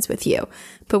person is with you.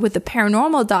 But with the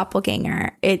paranormal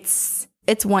doppelganger, it's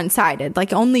one-sided.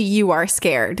 Like only you are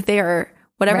scared. They are,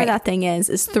 whatever that thing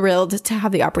is thrilled to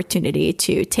have the opportunity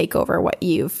to take over what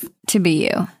to be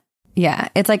you. Yeah.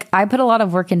 It's like, I put a lot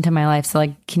of work into my life. So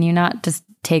like, can you not just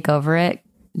take over it?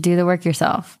 Do the work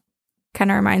yourself. Kind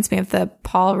of reminds me of the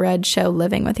Paul Rudd show,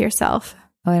 Living with Yourself.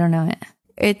 Oh, I don't know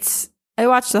it. I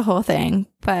watched the whole thing,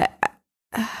 but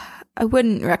I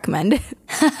wouldn't recommend it.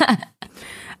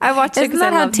 I watched it because I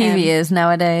love him. Isn't that how TV is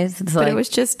nowadays? But it was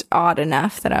just odd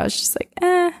enough that I was just like,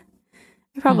 I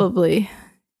probably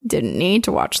didn't need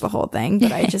to watch the whole thing,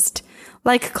 but I just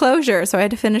like closure, so I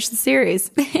had to finish the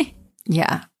series.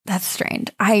 Yeah, that's strange.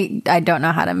 I don't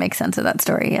know how to make sense of that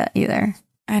story yet either.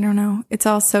 I don't know. It's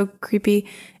all so creepy.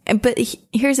 But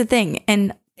here's the thing.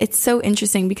 And it's so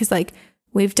interesting because like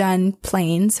we've done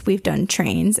planes, we've done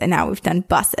trains, and now we've done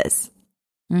buses.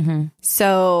 Mm-hmm.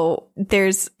 So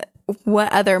there's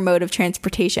what other mode of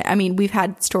transportation? I mean, we've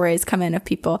had stories come in of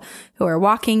people who are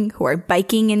walking, who are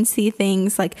biking and see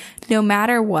things. Like no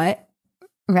matter what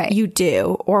you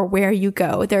do or where you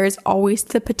go, there is always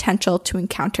the potential to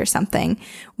encounter something,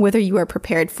 whether you are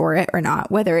prepared for it or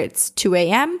not, whether it's 2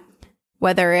 a.m.,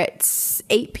 whether it's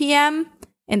 8 p.m.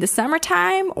 in the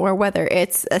summertime, or whether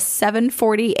it's a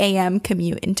 7:40 a.m.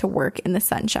 commute into work in the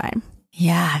sunshine.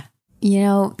 Yeah. You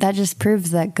know, that just proves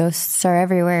that ghosts are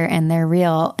everywhere and they're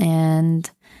real. And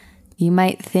you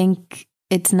might think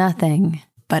it's nothing,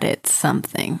 but it's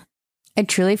something. I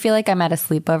truly feel like I'm at a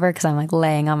sleepover because I'm like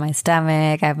laying on my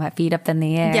stomach. I have my feet up in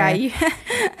the air. Yeah.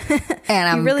 And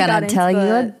I'm really going to tell you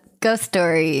a ghost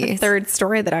story. The third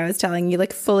story that I was telling you,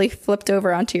 like fully flipped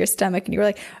over onto your stomach and you were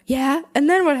like, yeah. And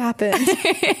then what happened?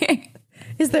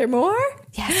 Is there more?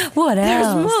 Yeah. What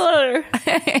else?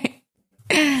 There's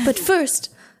more. But first,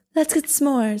 let's get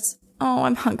s'mores. Oh,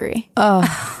 I'm hungry.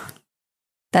 Oh,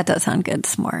 that does sound good.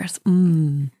 S'mores.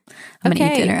 I'm going to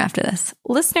eat dinner after this.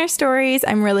 Listener stories.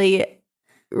 I'm really,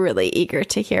 really eager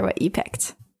to hear what you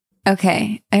picked.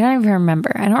 Okay. I don't even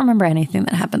remember. I don't remember anything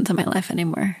that happened to my life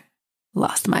anymore.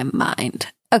 Lost my mind.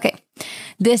 Okay.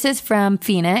 This is from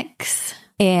Phoenix,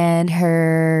 and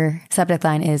her subject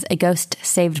line is "A ghost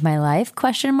saved my life?" ?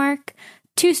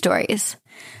 2 stories.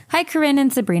 Hi, Corinne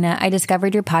and Sabrina. I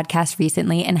discovered your podcast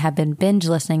recently and have been binge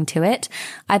listening to it.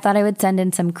 I thought I would send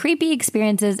in some creepy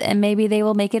experiences and maybe they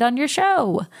will make it on your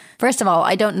show. First of all,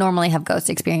 I don't normally have ghost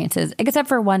experiences, except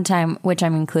for one time, which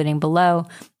I'm including below,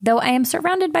 though I am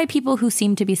surrounded by people who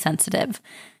seem to be sensitive.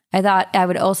 I thought I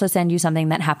would also send you something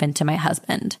that happened to my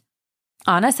husband.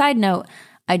 On a side note,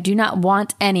 I do not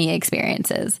want any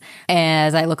experiences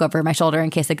as I look over my shoulder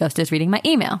in case a ghost is reading my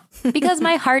email, because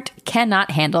my heart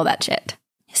cannot handle that shit.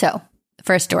 So,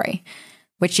 first story,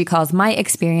 which she calls my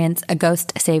experience, a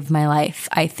ghost saved my life,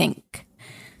 I think.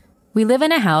 We live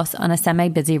in a house on a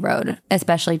semi-busy road,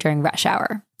 especially during rush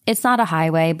hour. It's not a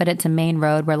highway, but it's a main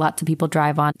road where lots of people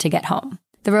drive on to get home.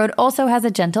 The road also has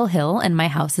a gentle hill, and my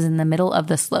house is in the middle of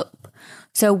the slope.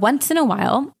 So once in a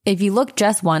while, if you look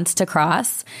just once to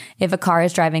cross, if a car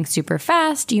is driving super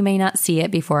fast, you may not see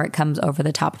it before it comes over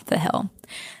the top of the hill.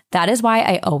 That is why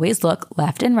I always look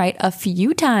left and right a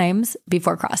few times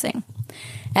before crossing.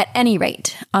 At any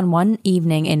rate, on one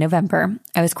evening in November,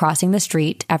 I was crossing the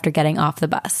street after getting off the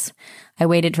bus. I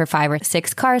waited for 5 or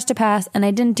 6 cars to pass, and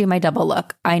I didn't do my double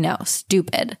look. I know,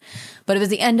 stupid. But it was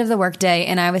the end of the workday,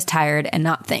 and I was tired and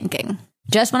not thinking.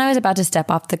 Just when I was about to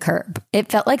step off the curb, it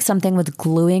felt like something was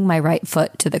gluing my right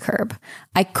foot to the curb.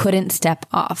 I couldn't step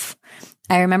off.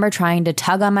 I remember trying to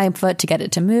tug on my foot to get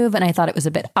it to move, and I thought it was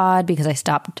a bit odd because I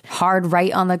stopped hard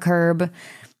right on the curb.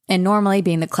 And normally,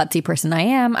 being the klutzy person I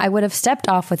am, I would have stepped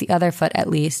off with the other foot at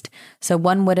least, so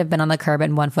one would have been on the curb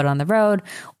and one foot on the road,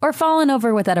 or fallen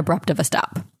over with that abrupt of a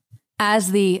stop.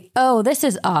 As the, oh, this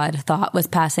is odd thought was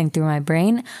passing through my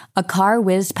brain, a car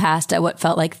whizzed past at what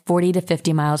felt like 40 to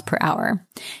 50 miles per hour.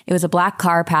 It was a black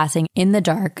car passing in the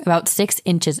dark about 6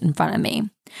 inches in front of me.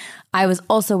 I was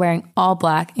also wearing all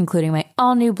black, including my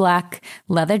all-new black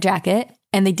leather jacket,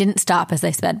 and they didn't stop as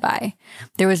they sped by.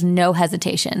 There was no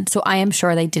hesitation, so I am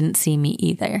sure they didn't see me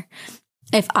either.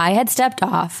 If I had stepped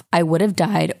off, I would have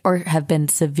died or have been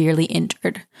severely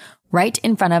injured, right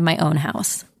in front of my own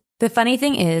house. The funny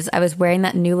thing is, I was wearing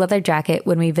that new leather jacket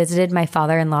when we visited my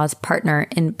father-in-law's partner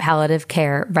in palliative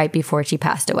care right before she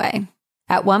passed away.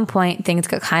 At one point, things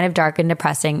got kind of dark and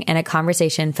depressing, and a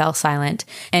conversation fell silent.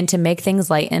 And to make things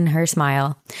light in her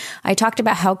smile, I talked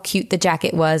about how cute the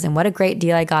jacket was and what a great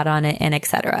deal I got on it, and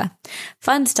etc.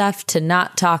 Fun stuff to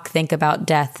not talk, think about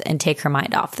death, and take her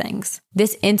mind off things.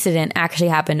 This incident actually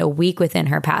happened a week within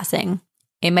her passing.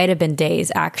 It might have been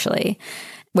days, actually,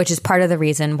 which is part of the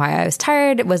reason why I was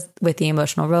tired was with the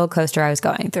emotional roller coaster I was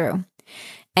going through.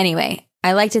 Anyway,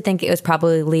 I like to think it was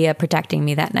probably Leah protecting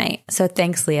me that night. So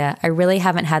thanks, Leah. I really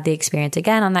haven't had the experience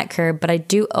again on that curb, but I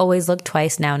do always look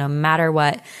twice now, no matter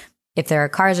what, if there are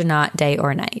cars or not, day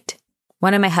or night.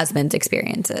 One of my husband's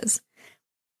experiences.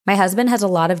 My husband has a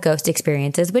lot of ghost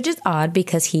experiences, which is odd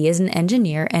because he is an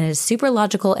engineer and is super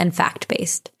logical and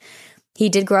fact-based. He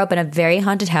did grow up in a very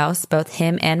haunted house. Both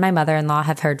him and my mother-in-law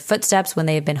have heard footsteps when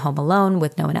they have been home alone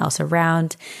with no one else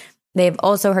around. They have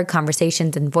also heard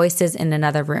conversations and voices in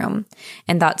another room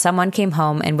and thought someone came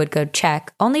home and would go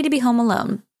check, only to be home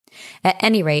alone. At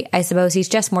any rate, I suppose he's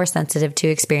just more sensitive to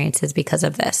experiences because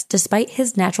of this, despite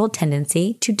his natural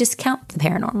tendency to discount the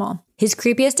paranormal. His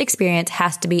creepiest experience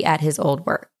has to be at his old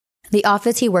work. The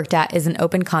office he worked at is an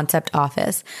open concept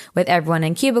office with everyone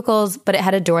in cubicles, but it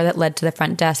had a door that led to the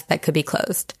front desk that could be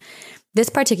closed. This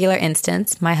particular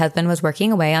instance, my husband was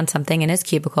working away on something in his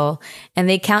cubicle, and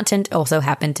the accountant also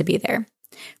happened to be there.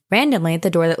 Randomly, the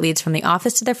door that leads from the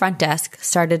office to the front desk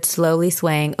started slowly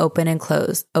swaying open and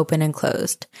closed, open and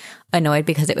closed. Annoyed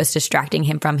because it was distracting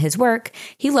him from his work,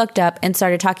 he looked up and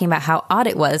started talking about how odd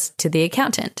it was to the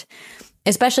accountant,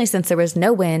 especially since there was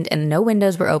no wind and no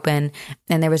windows were open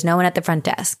and there was no one at the front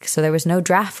desk, so there was no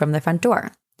draft from the front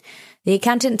door. The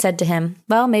accountant said to him,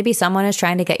 "Well, maybe someone is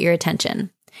trying to get your attention."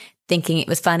 Thinking it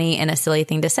was funny and a silly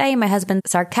thing to say, my husband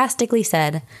sarcastically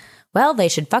said, "Well, they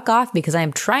should fuck off because I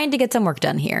am trying to get some work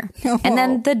done here." Oh. And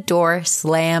then the door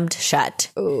slammed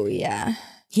shut. Oh, yeah.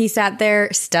 He sat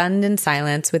there stunned in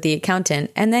silence with the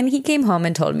accountant, and then he came home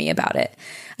and told me about it.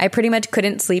 I pretty much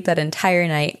couldn't sleep that entire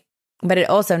night, but it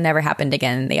also never happened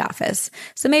again in the office.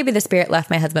 So maybe the spirit left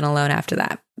my husband alone after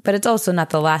that. But it's also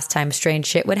not the last time strange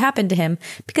shit would happen to him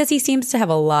because he seems to have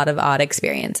a lot of odd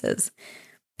experiences.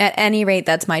 At any rate,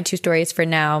 that's my 2 stories for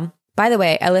now. By the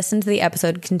way, I listened to the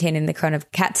episode containing the Crown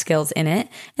of Catskills in it.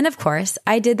 And of course,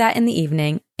 I did that in the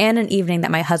evening and an evening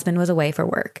that my husband was away for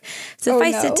work.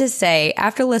 Suffice it to say,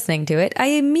 after listening to it, I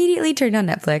immediately turned on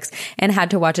Netflix and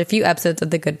had to watch a few episodes of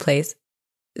The Good Place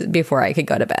before I could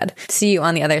go to bed. See you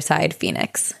on the other side,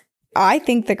 Phoenix. I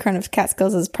think the Crown of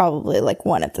Catskills is probably like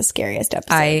one of the scariest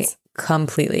episodes. I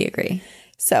completely agree.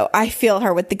 So I feel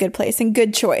her with The Good Place, and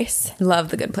good choice. Love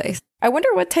The Good Place. I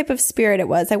wonder what type of spirit it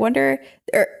was. I wonder,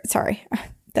 sorry,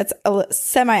 that's a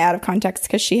semi out of context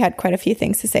because she had quite a few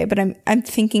things to say, but I'm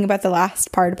thinking about the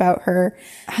last part about her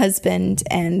husband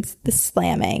and the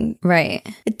slamming. Right.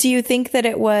 Do you think that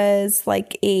it was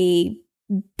like a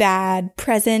bad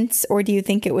presence, or do you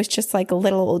think it was just like a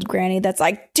little old granny that's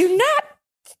like, do not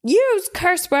use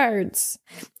curse words?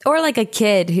 Or like a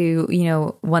kid who, you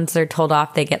know, once they're told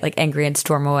off, they get like angry and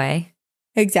storm away.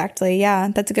 Exactly. Yeah,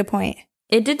 that's a good point.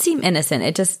 It did seem innocent.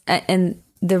 It just, and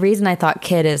the reason I thought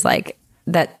kid is like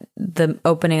that the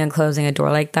opening and closing a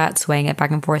door like that, swaying it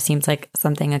back and forth, seems like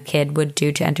something a kid would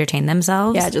do to entertain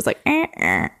themselves. Yeah, just like,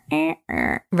 right.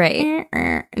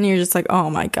 And you're just like, oh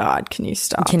my God, can you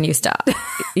stop? Can you stop?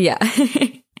 Yeah.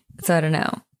 So I don't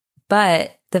know.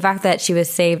 But the fact that she was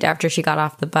saved after she got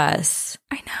off the bus.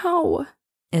 I know.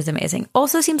 Is amazing.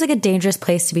 Also seems like a dangerous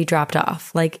place to be dropped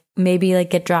off. Like maybe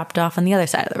like get dropped off on the other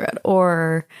side of the road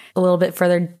or a little bit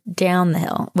further down the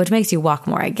hill, which makes you walk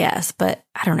more, I guess. But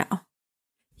I don't know.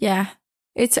 Yeah.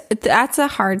 That's a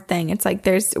hard thing. It's like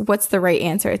what's the right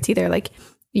answer? It's either like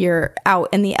you're out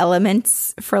in the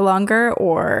elements for longer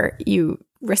or you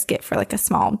risk it for like a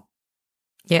small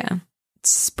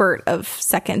spurt of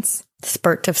seconds.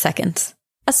 Spurt of seconds.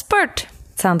 A spurt.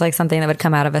 Sounds like something that would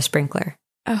come out of a sprinkler.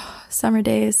 Oh, summer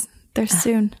days. They're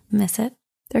soon. Miss it.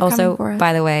 They're also, coming for us.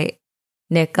 by the way,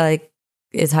 Nick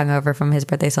is hungover from his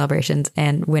birthday celebrations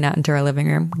and went out into our living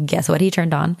room. Guess what he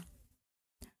turned on?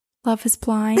 Love Is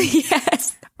Blind.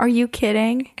 Yes. Are you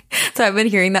kidding? So I've been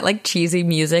hearing that like cheesy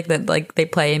music that like they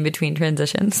play in between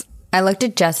transitions. I looked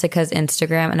at Jessica's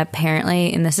Instagram and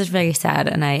apparently, and this is very sad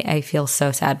and I feel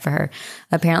so sad for her.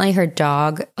 Apparently her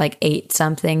dog like ate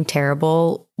something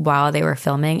terrible while they were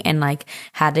filming and like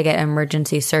had to get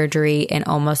emergency surgery and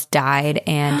almost died.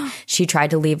 And she tried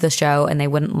to leave the show and they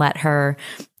wouldn't let her.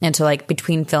 And so like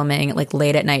between filming, like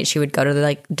late at night, she would go to the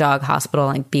like dog hospital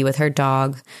and like be with her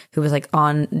dog who was like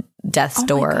on death's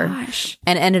door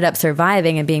and ended up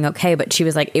surviving and being okay. But she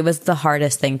was like, it was the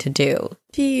hardest thing to do.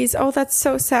 Jeez. Oh, that's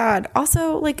so sad.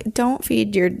 Also, like, don't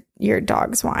feed your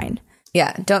dog's wine.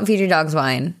 Yeah. Don't feed your dog's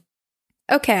wine.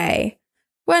 Okay.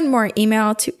 One more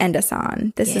email to end us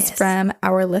on. This is from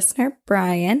our listener,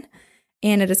 Brian,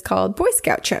 and it is called Boy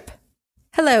Scout Trip.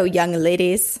 Hello, young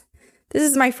ladies. This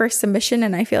is my first submission,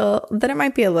 and I feel that it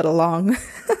might be a little long.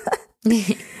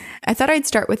 I thought I'd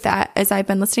start with that, as I've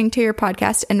been listening to your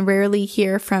podcast and rarely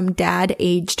hear from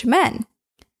dad-aged men.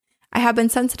 I have been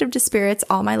sensitive to spirits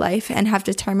all my life and have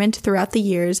determined throughout the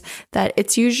years that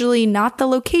it's usually not the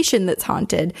location that's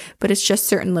haunted, but it's just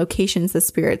certain locations the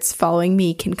spirits following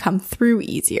me can come through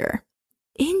easier.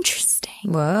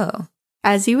 Interesting. Whoa.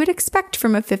 As you would expect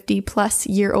from a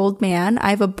 50-plus-year-old man, I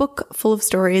have a book full of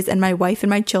stories, and my wife and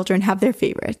my children have their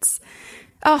favorites.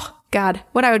 Oh, God,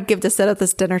 what I would give to sit at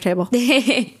this dinner table.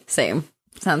 Same.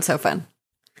 Sounds so fun.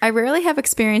 I rarely have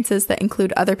experiences that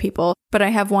include other people, but I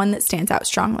have one that stands out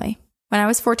strongly. When I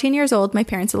was 14 years old, my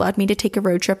parents allowed me to take a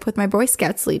road trip with my Boy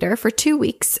Scouts leader for 2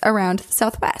 weeks around the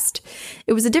Southwest.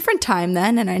 It was a different time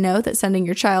then, and I know that sending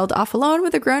your child off alone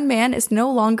with a grown man is no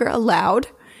longer allowed,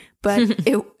 but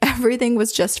everything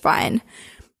was just fine.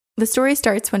 The story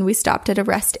starts when we stopped at a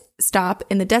rest stop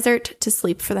in the desert to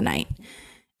sleep for the night.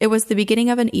 It was the beginning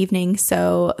of an evening,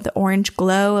 so the orange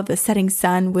glow of the setting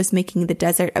sun was making the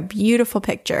desert a beautiful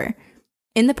picture.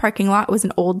 In the parking lot was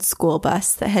an old school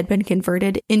bus that had been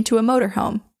converted into a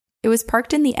motorhome. It was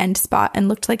parked in the end spot and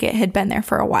looked like it had been there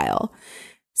for a while.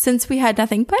 Since we had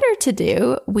nothing better to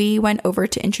do, we went over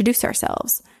to introduce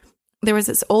ourselves. There was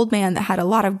this old man that had a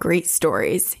lot of great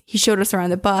stories. He showed us around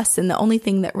the bus, and the only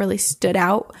thing that really stood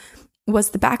out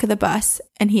was the back of the bus,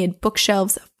 and he had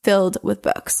bookshelves filled with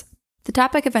books. The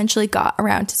topic eventually got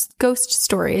around to ghost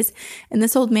stories, and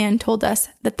this old man told us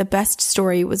that the best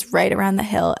story was right around the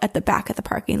hill at the back of the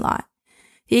parking lot.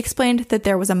 He explained that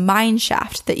there was a mine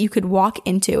shaft that you could walk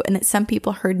into and that some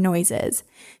people heard noises.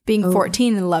 Being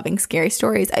 14 and loving scary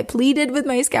stories, I pleaded with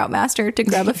my scoutmaster to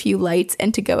grab a few lights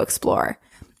and to go explore.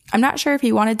 I'm not sure if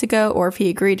he wanted to go or if he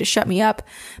agreed to shut me up,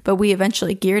 but we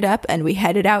eventually geared up and we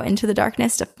headed out into the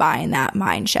darkness to find that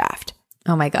mine shaft.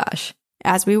 Oh my gosh.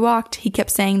 As we walked, he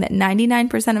kept saying that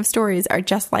 99% of stories are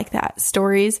just like that,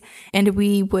 stories, and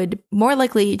we would more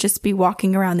likely just be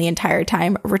walking around the entire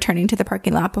time, returning to the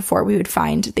parking lot before we would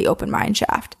find the open mine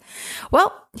shaft.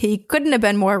 Well, he couldn't have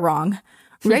been more wrong.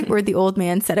 Right where the old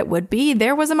man said it would be,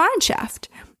 there was a mine shaft.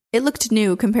 It looked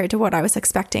new compared to what I was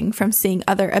expecting from seeing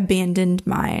other abandoned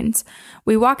mines.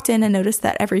 We walked in and noticed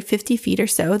that every 50 feet or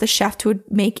so, the shaft would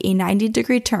make a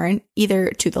 90-degree turn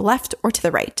either to the left or to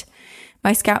the right.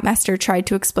 My scoutmaster tried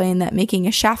to explain that making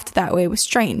a shaft that way was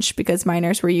strange because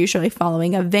miners were usually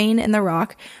following a vein in the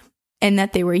rock and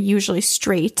that they were usually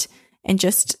straight and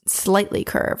just slightly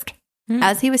curved.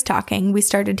 As he was talking, we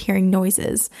started hearing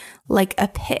noises like a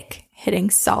pick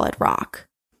hitting solid rock.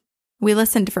 We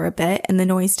listened for a bit and the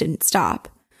noise didn't stop.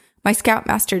 My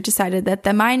scoutmaster decided that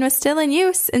the mine was still in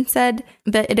use and said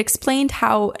that it explained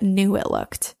how new it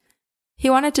looked. He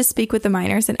wanted to speak with the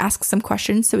miners and ask some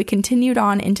questions, so we continued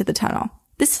on into the tunnel.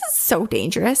 This is so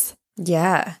dangerous.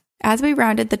 Yeah. As we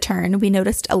rounded the turn, we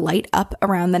noticed a light up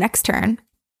around the next turn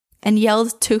and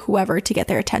yelled to whoever to get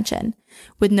their attention.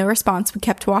 With no response, we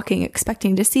kept walking,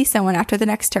 expecting to see someone after the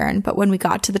next turn, but when we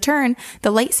got to the turn, the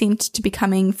light seemed to be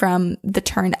coming from the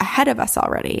turn ahead of us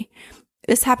already.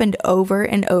 This happened over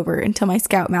and over until my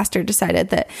scoutmaster decided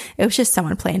that it was just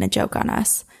someone playing a joke on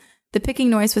us. The picking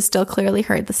noise was still clearly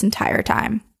heard this entire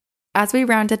time. As we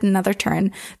rounded another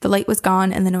turn, the light was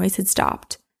gone and the noise had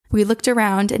stopped. We looked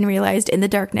around and realized in the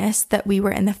darkness that we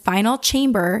were in the final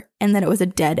chamber and that it was a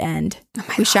dead end.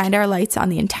 We shined our lights on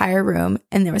the entire room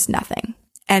and there was nothing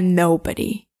and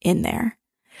nobody in there.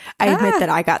 I admit that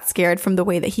I got scared from the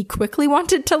way that he quickly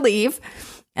wanted to leave,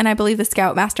 and I believe the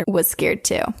scoutmaster was scared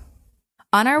too.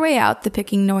 On our way out, the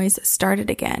picking noise started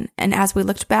again, and as we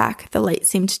looked back, the light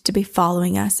seemed to be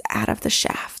following us out of the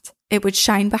shaft. It would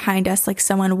shine behind us like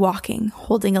someone walking,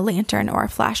 holding a lantern or a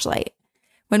flashlight.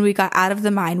 When we got out of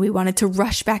the mine, we wanted to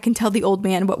rush back and tell the old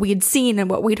man what we had seen and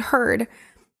what we'd heard.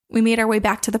 We made our way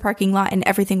back to the parking lot, and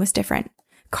everything was different.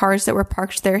 Cars that were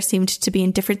parked there seemed to be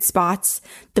in different spots.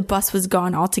 The bus was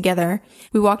gone altogether.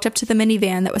 We walked up to the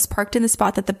minivan that was parked in the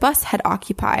spot that the bus had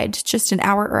occupied just an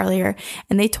hour earlier,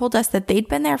 and they told us that they'd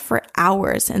been there for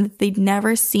hours and that they'd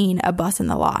never seen a bus in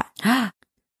the lot.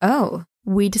 Oh.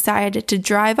 We decided to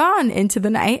drive on into the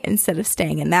night instead of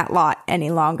staying in that lot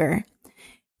any longer.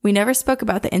 We never spoke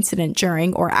about the incident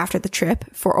during or after the trip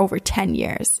for over 10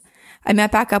 years. I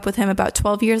met back up with him about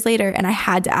 12 years later, and I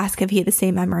had to ask if he had the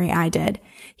same memory I did.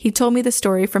 He told me the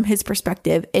story from his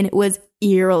perspective, and it was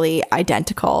eerily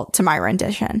identical to my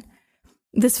rendition.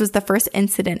 This was the first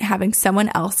incident having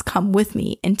someone else come with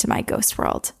me into my ghost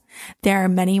world. There are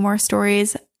many more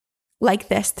stories like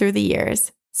this through the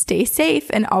years, Stay safe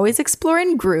and always explore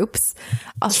in groups.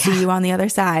 I'll see you on the other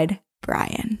side,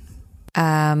 Brian.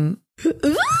 Ooh,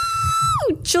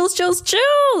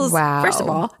 chills. Wow. First of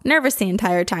all, nervous the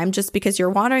entire time just because you're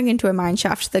wandering into a mine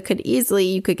shaft that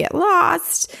you could get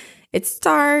lost. It's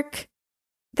dark.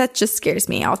 That just scares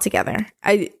me altogether.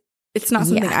 It's not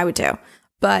something I would do.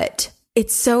 But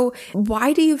it's so,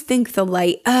 why do you think the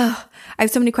light, I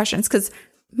have so many questions because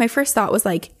my first thought was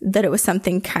like that it was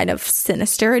something kind of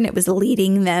sinister and it was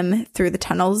leading them through the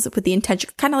tunnels with the intention,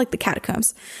 kind of like the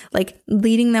catacombs, like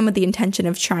leading them with the intention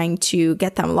of trying to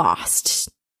get them lost.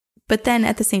 But then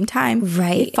at the same time,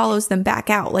 it follows them back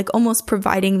out, like almost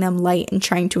providing them light and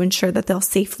trying to ensure that they'll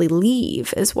safely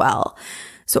leave as well.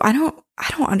 So I don't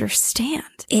understand.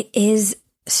 It is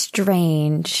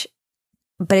strange,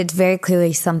 but it's very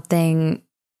clearly something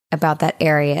about that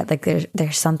area. Like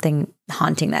there's something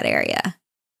haunting that area.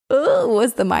 Ooh,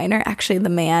 was the miner actually the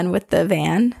man with the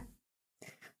van?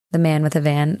 The man with the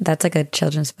van. That's like a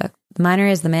children's book. The miner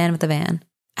is the man with the van.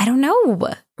 I don't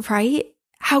know. Right?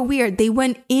 How weird. They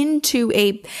went into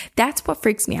that's what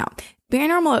freaks me out.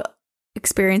 Paranormal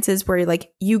experiences where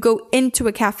like you go into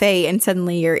a cafe and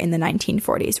suddenly you're in the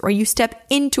 1940s, or you step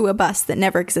into a bus that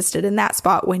never existed in that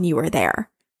spot when you were there.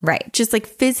 Right. Just like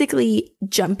physically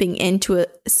jumping into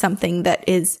something that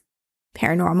is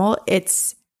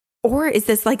paranormal. Or is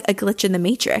this like a glitch in the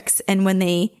Matrix? And when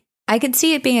I could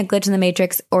see it being a glitch in the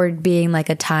Matrix or being like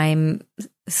a time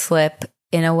slip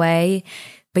in a way.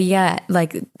 But yeah,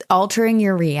 like altering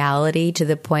your reality to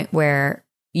the point where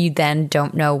you then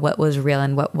don't know what was real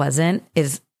and what wasn't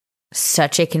is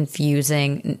such a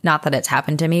confusing, not that it's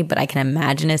happened to me, but I can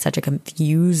imagine it's such a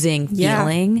confusing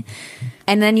feeling.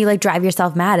 And then you like drive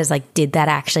yourself mad as like, did that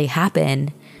actually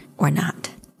happen or not?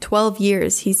 12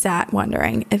 years he sat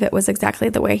wondering if it was exactly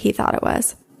the way he thought it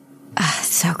was.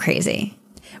 So crazy.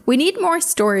 We need more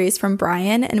stories from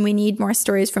Brian, and we need more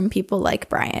stories from people like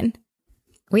Brian.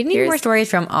 We need more stories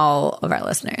from all of our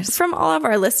listeners. From all of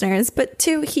our listeners. But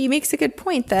too, he makes a good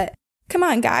point that, come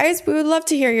on, guys, we would love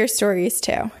to hear your stories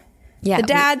too. Yeah. The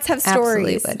dads have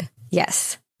stories. Absolutely would.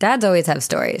 Yes. Dads always have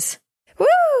stories.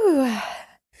 Woo!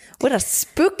 What a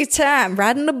spooky time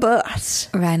riding the bus.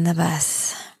 Riding the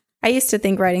bus. I used to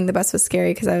think riding the bus was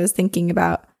scary because I was thinking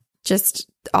about just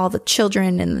all the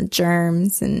children and the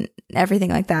germs and everything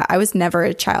like that. I was never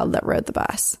a child that rode the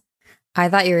bus. I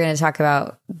thought you were going to talk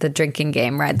about the drinking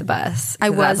game, Ride the Bus. I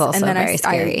was, also and then very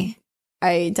scary.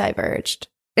 I diverged.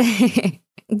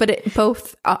 But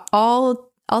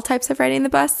all types of riding the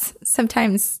bus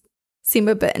sometimes seem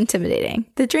a bit intimidating.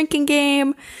 The drinking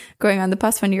game, going on the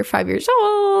bus when you're 5 years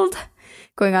old,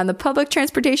 going on the public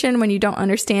transportation when you don't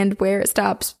understand where it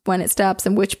stops, when it stops,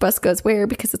 and which bus goes where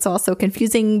because it's all so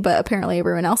confusing, but apparently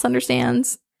everyone else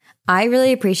understands. I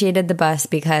really appreciated the bus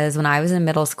because when I was in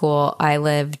middle school, I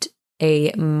lived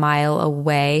a mile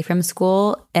away from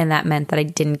school, and that meant that I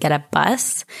didn't get a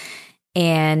bus.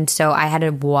 And so I had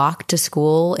to walk to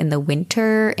school in the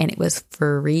winter, and it was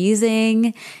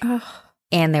freezing. Ugh.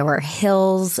 And there were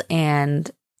hills, and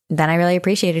then I really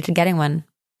appreciated getting one.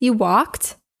 You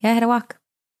walked? Yeah, I had to walk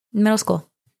in middle school.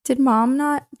 Did mom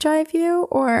not drive you,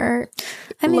 or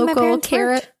local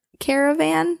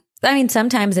caravan? I mean,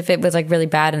 sometimes if it was like really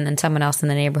bad and then someone else in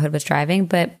the neighborhood was driving,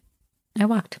 but I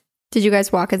walked. Did you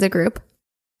guys walk as a group?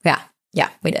 Yeah,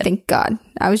 we did. Thank God.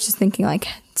 I was just thinking like,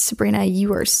 Sabrina,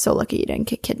 you are so lucky you didn't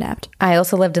get kidnapped. I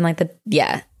also lived in like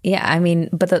I mean,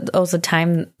 but also the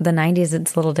 90s,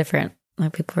 it's a little different.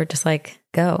 Like people were just like,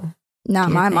 go.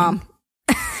 Not my mom.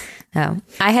 No,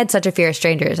 I had such a fear of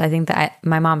strangers. I think that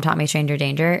my mom taught me stranger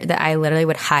danger that I literally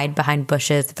would hide behind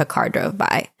bushes if a car drove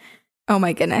by. Oh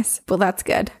my goodness. Well, that's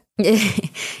good.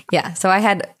 Yeah. So I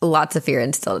had lots of fear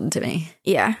instilled into me.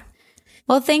 Yeah.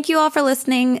 Well, thank you all for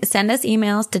listening. Send us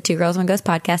emails to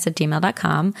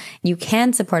twogirlsoneghostpodcast@gmail.com. You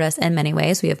can support us in many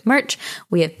ways. We have merch,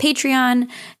 we have Patreon,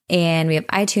 and we have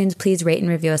iTunes. Please rate and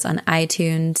review us on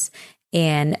iTunes.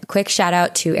 And quick shout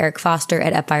out to Eric Foster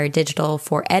at Empire Digital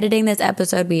for editing this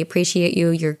episode. We appreciate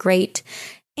you. You're great.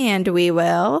 And we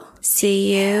will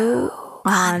see you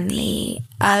on the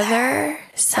other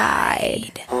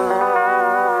side.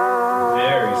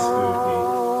 Very spooky.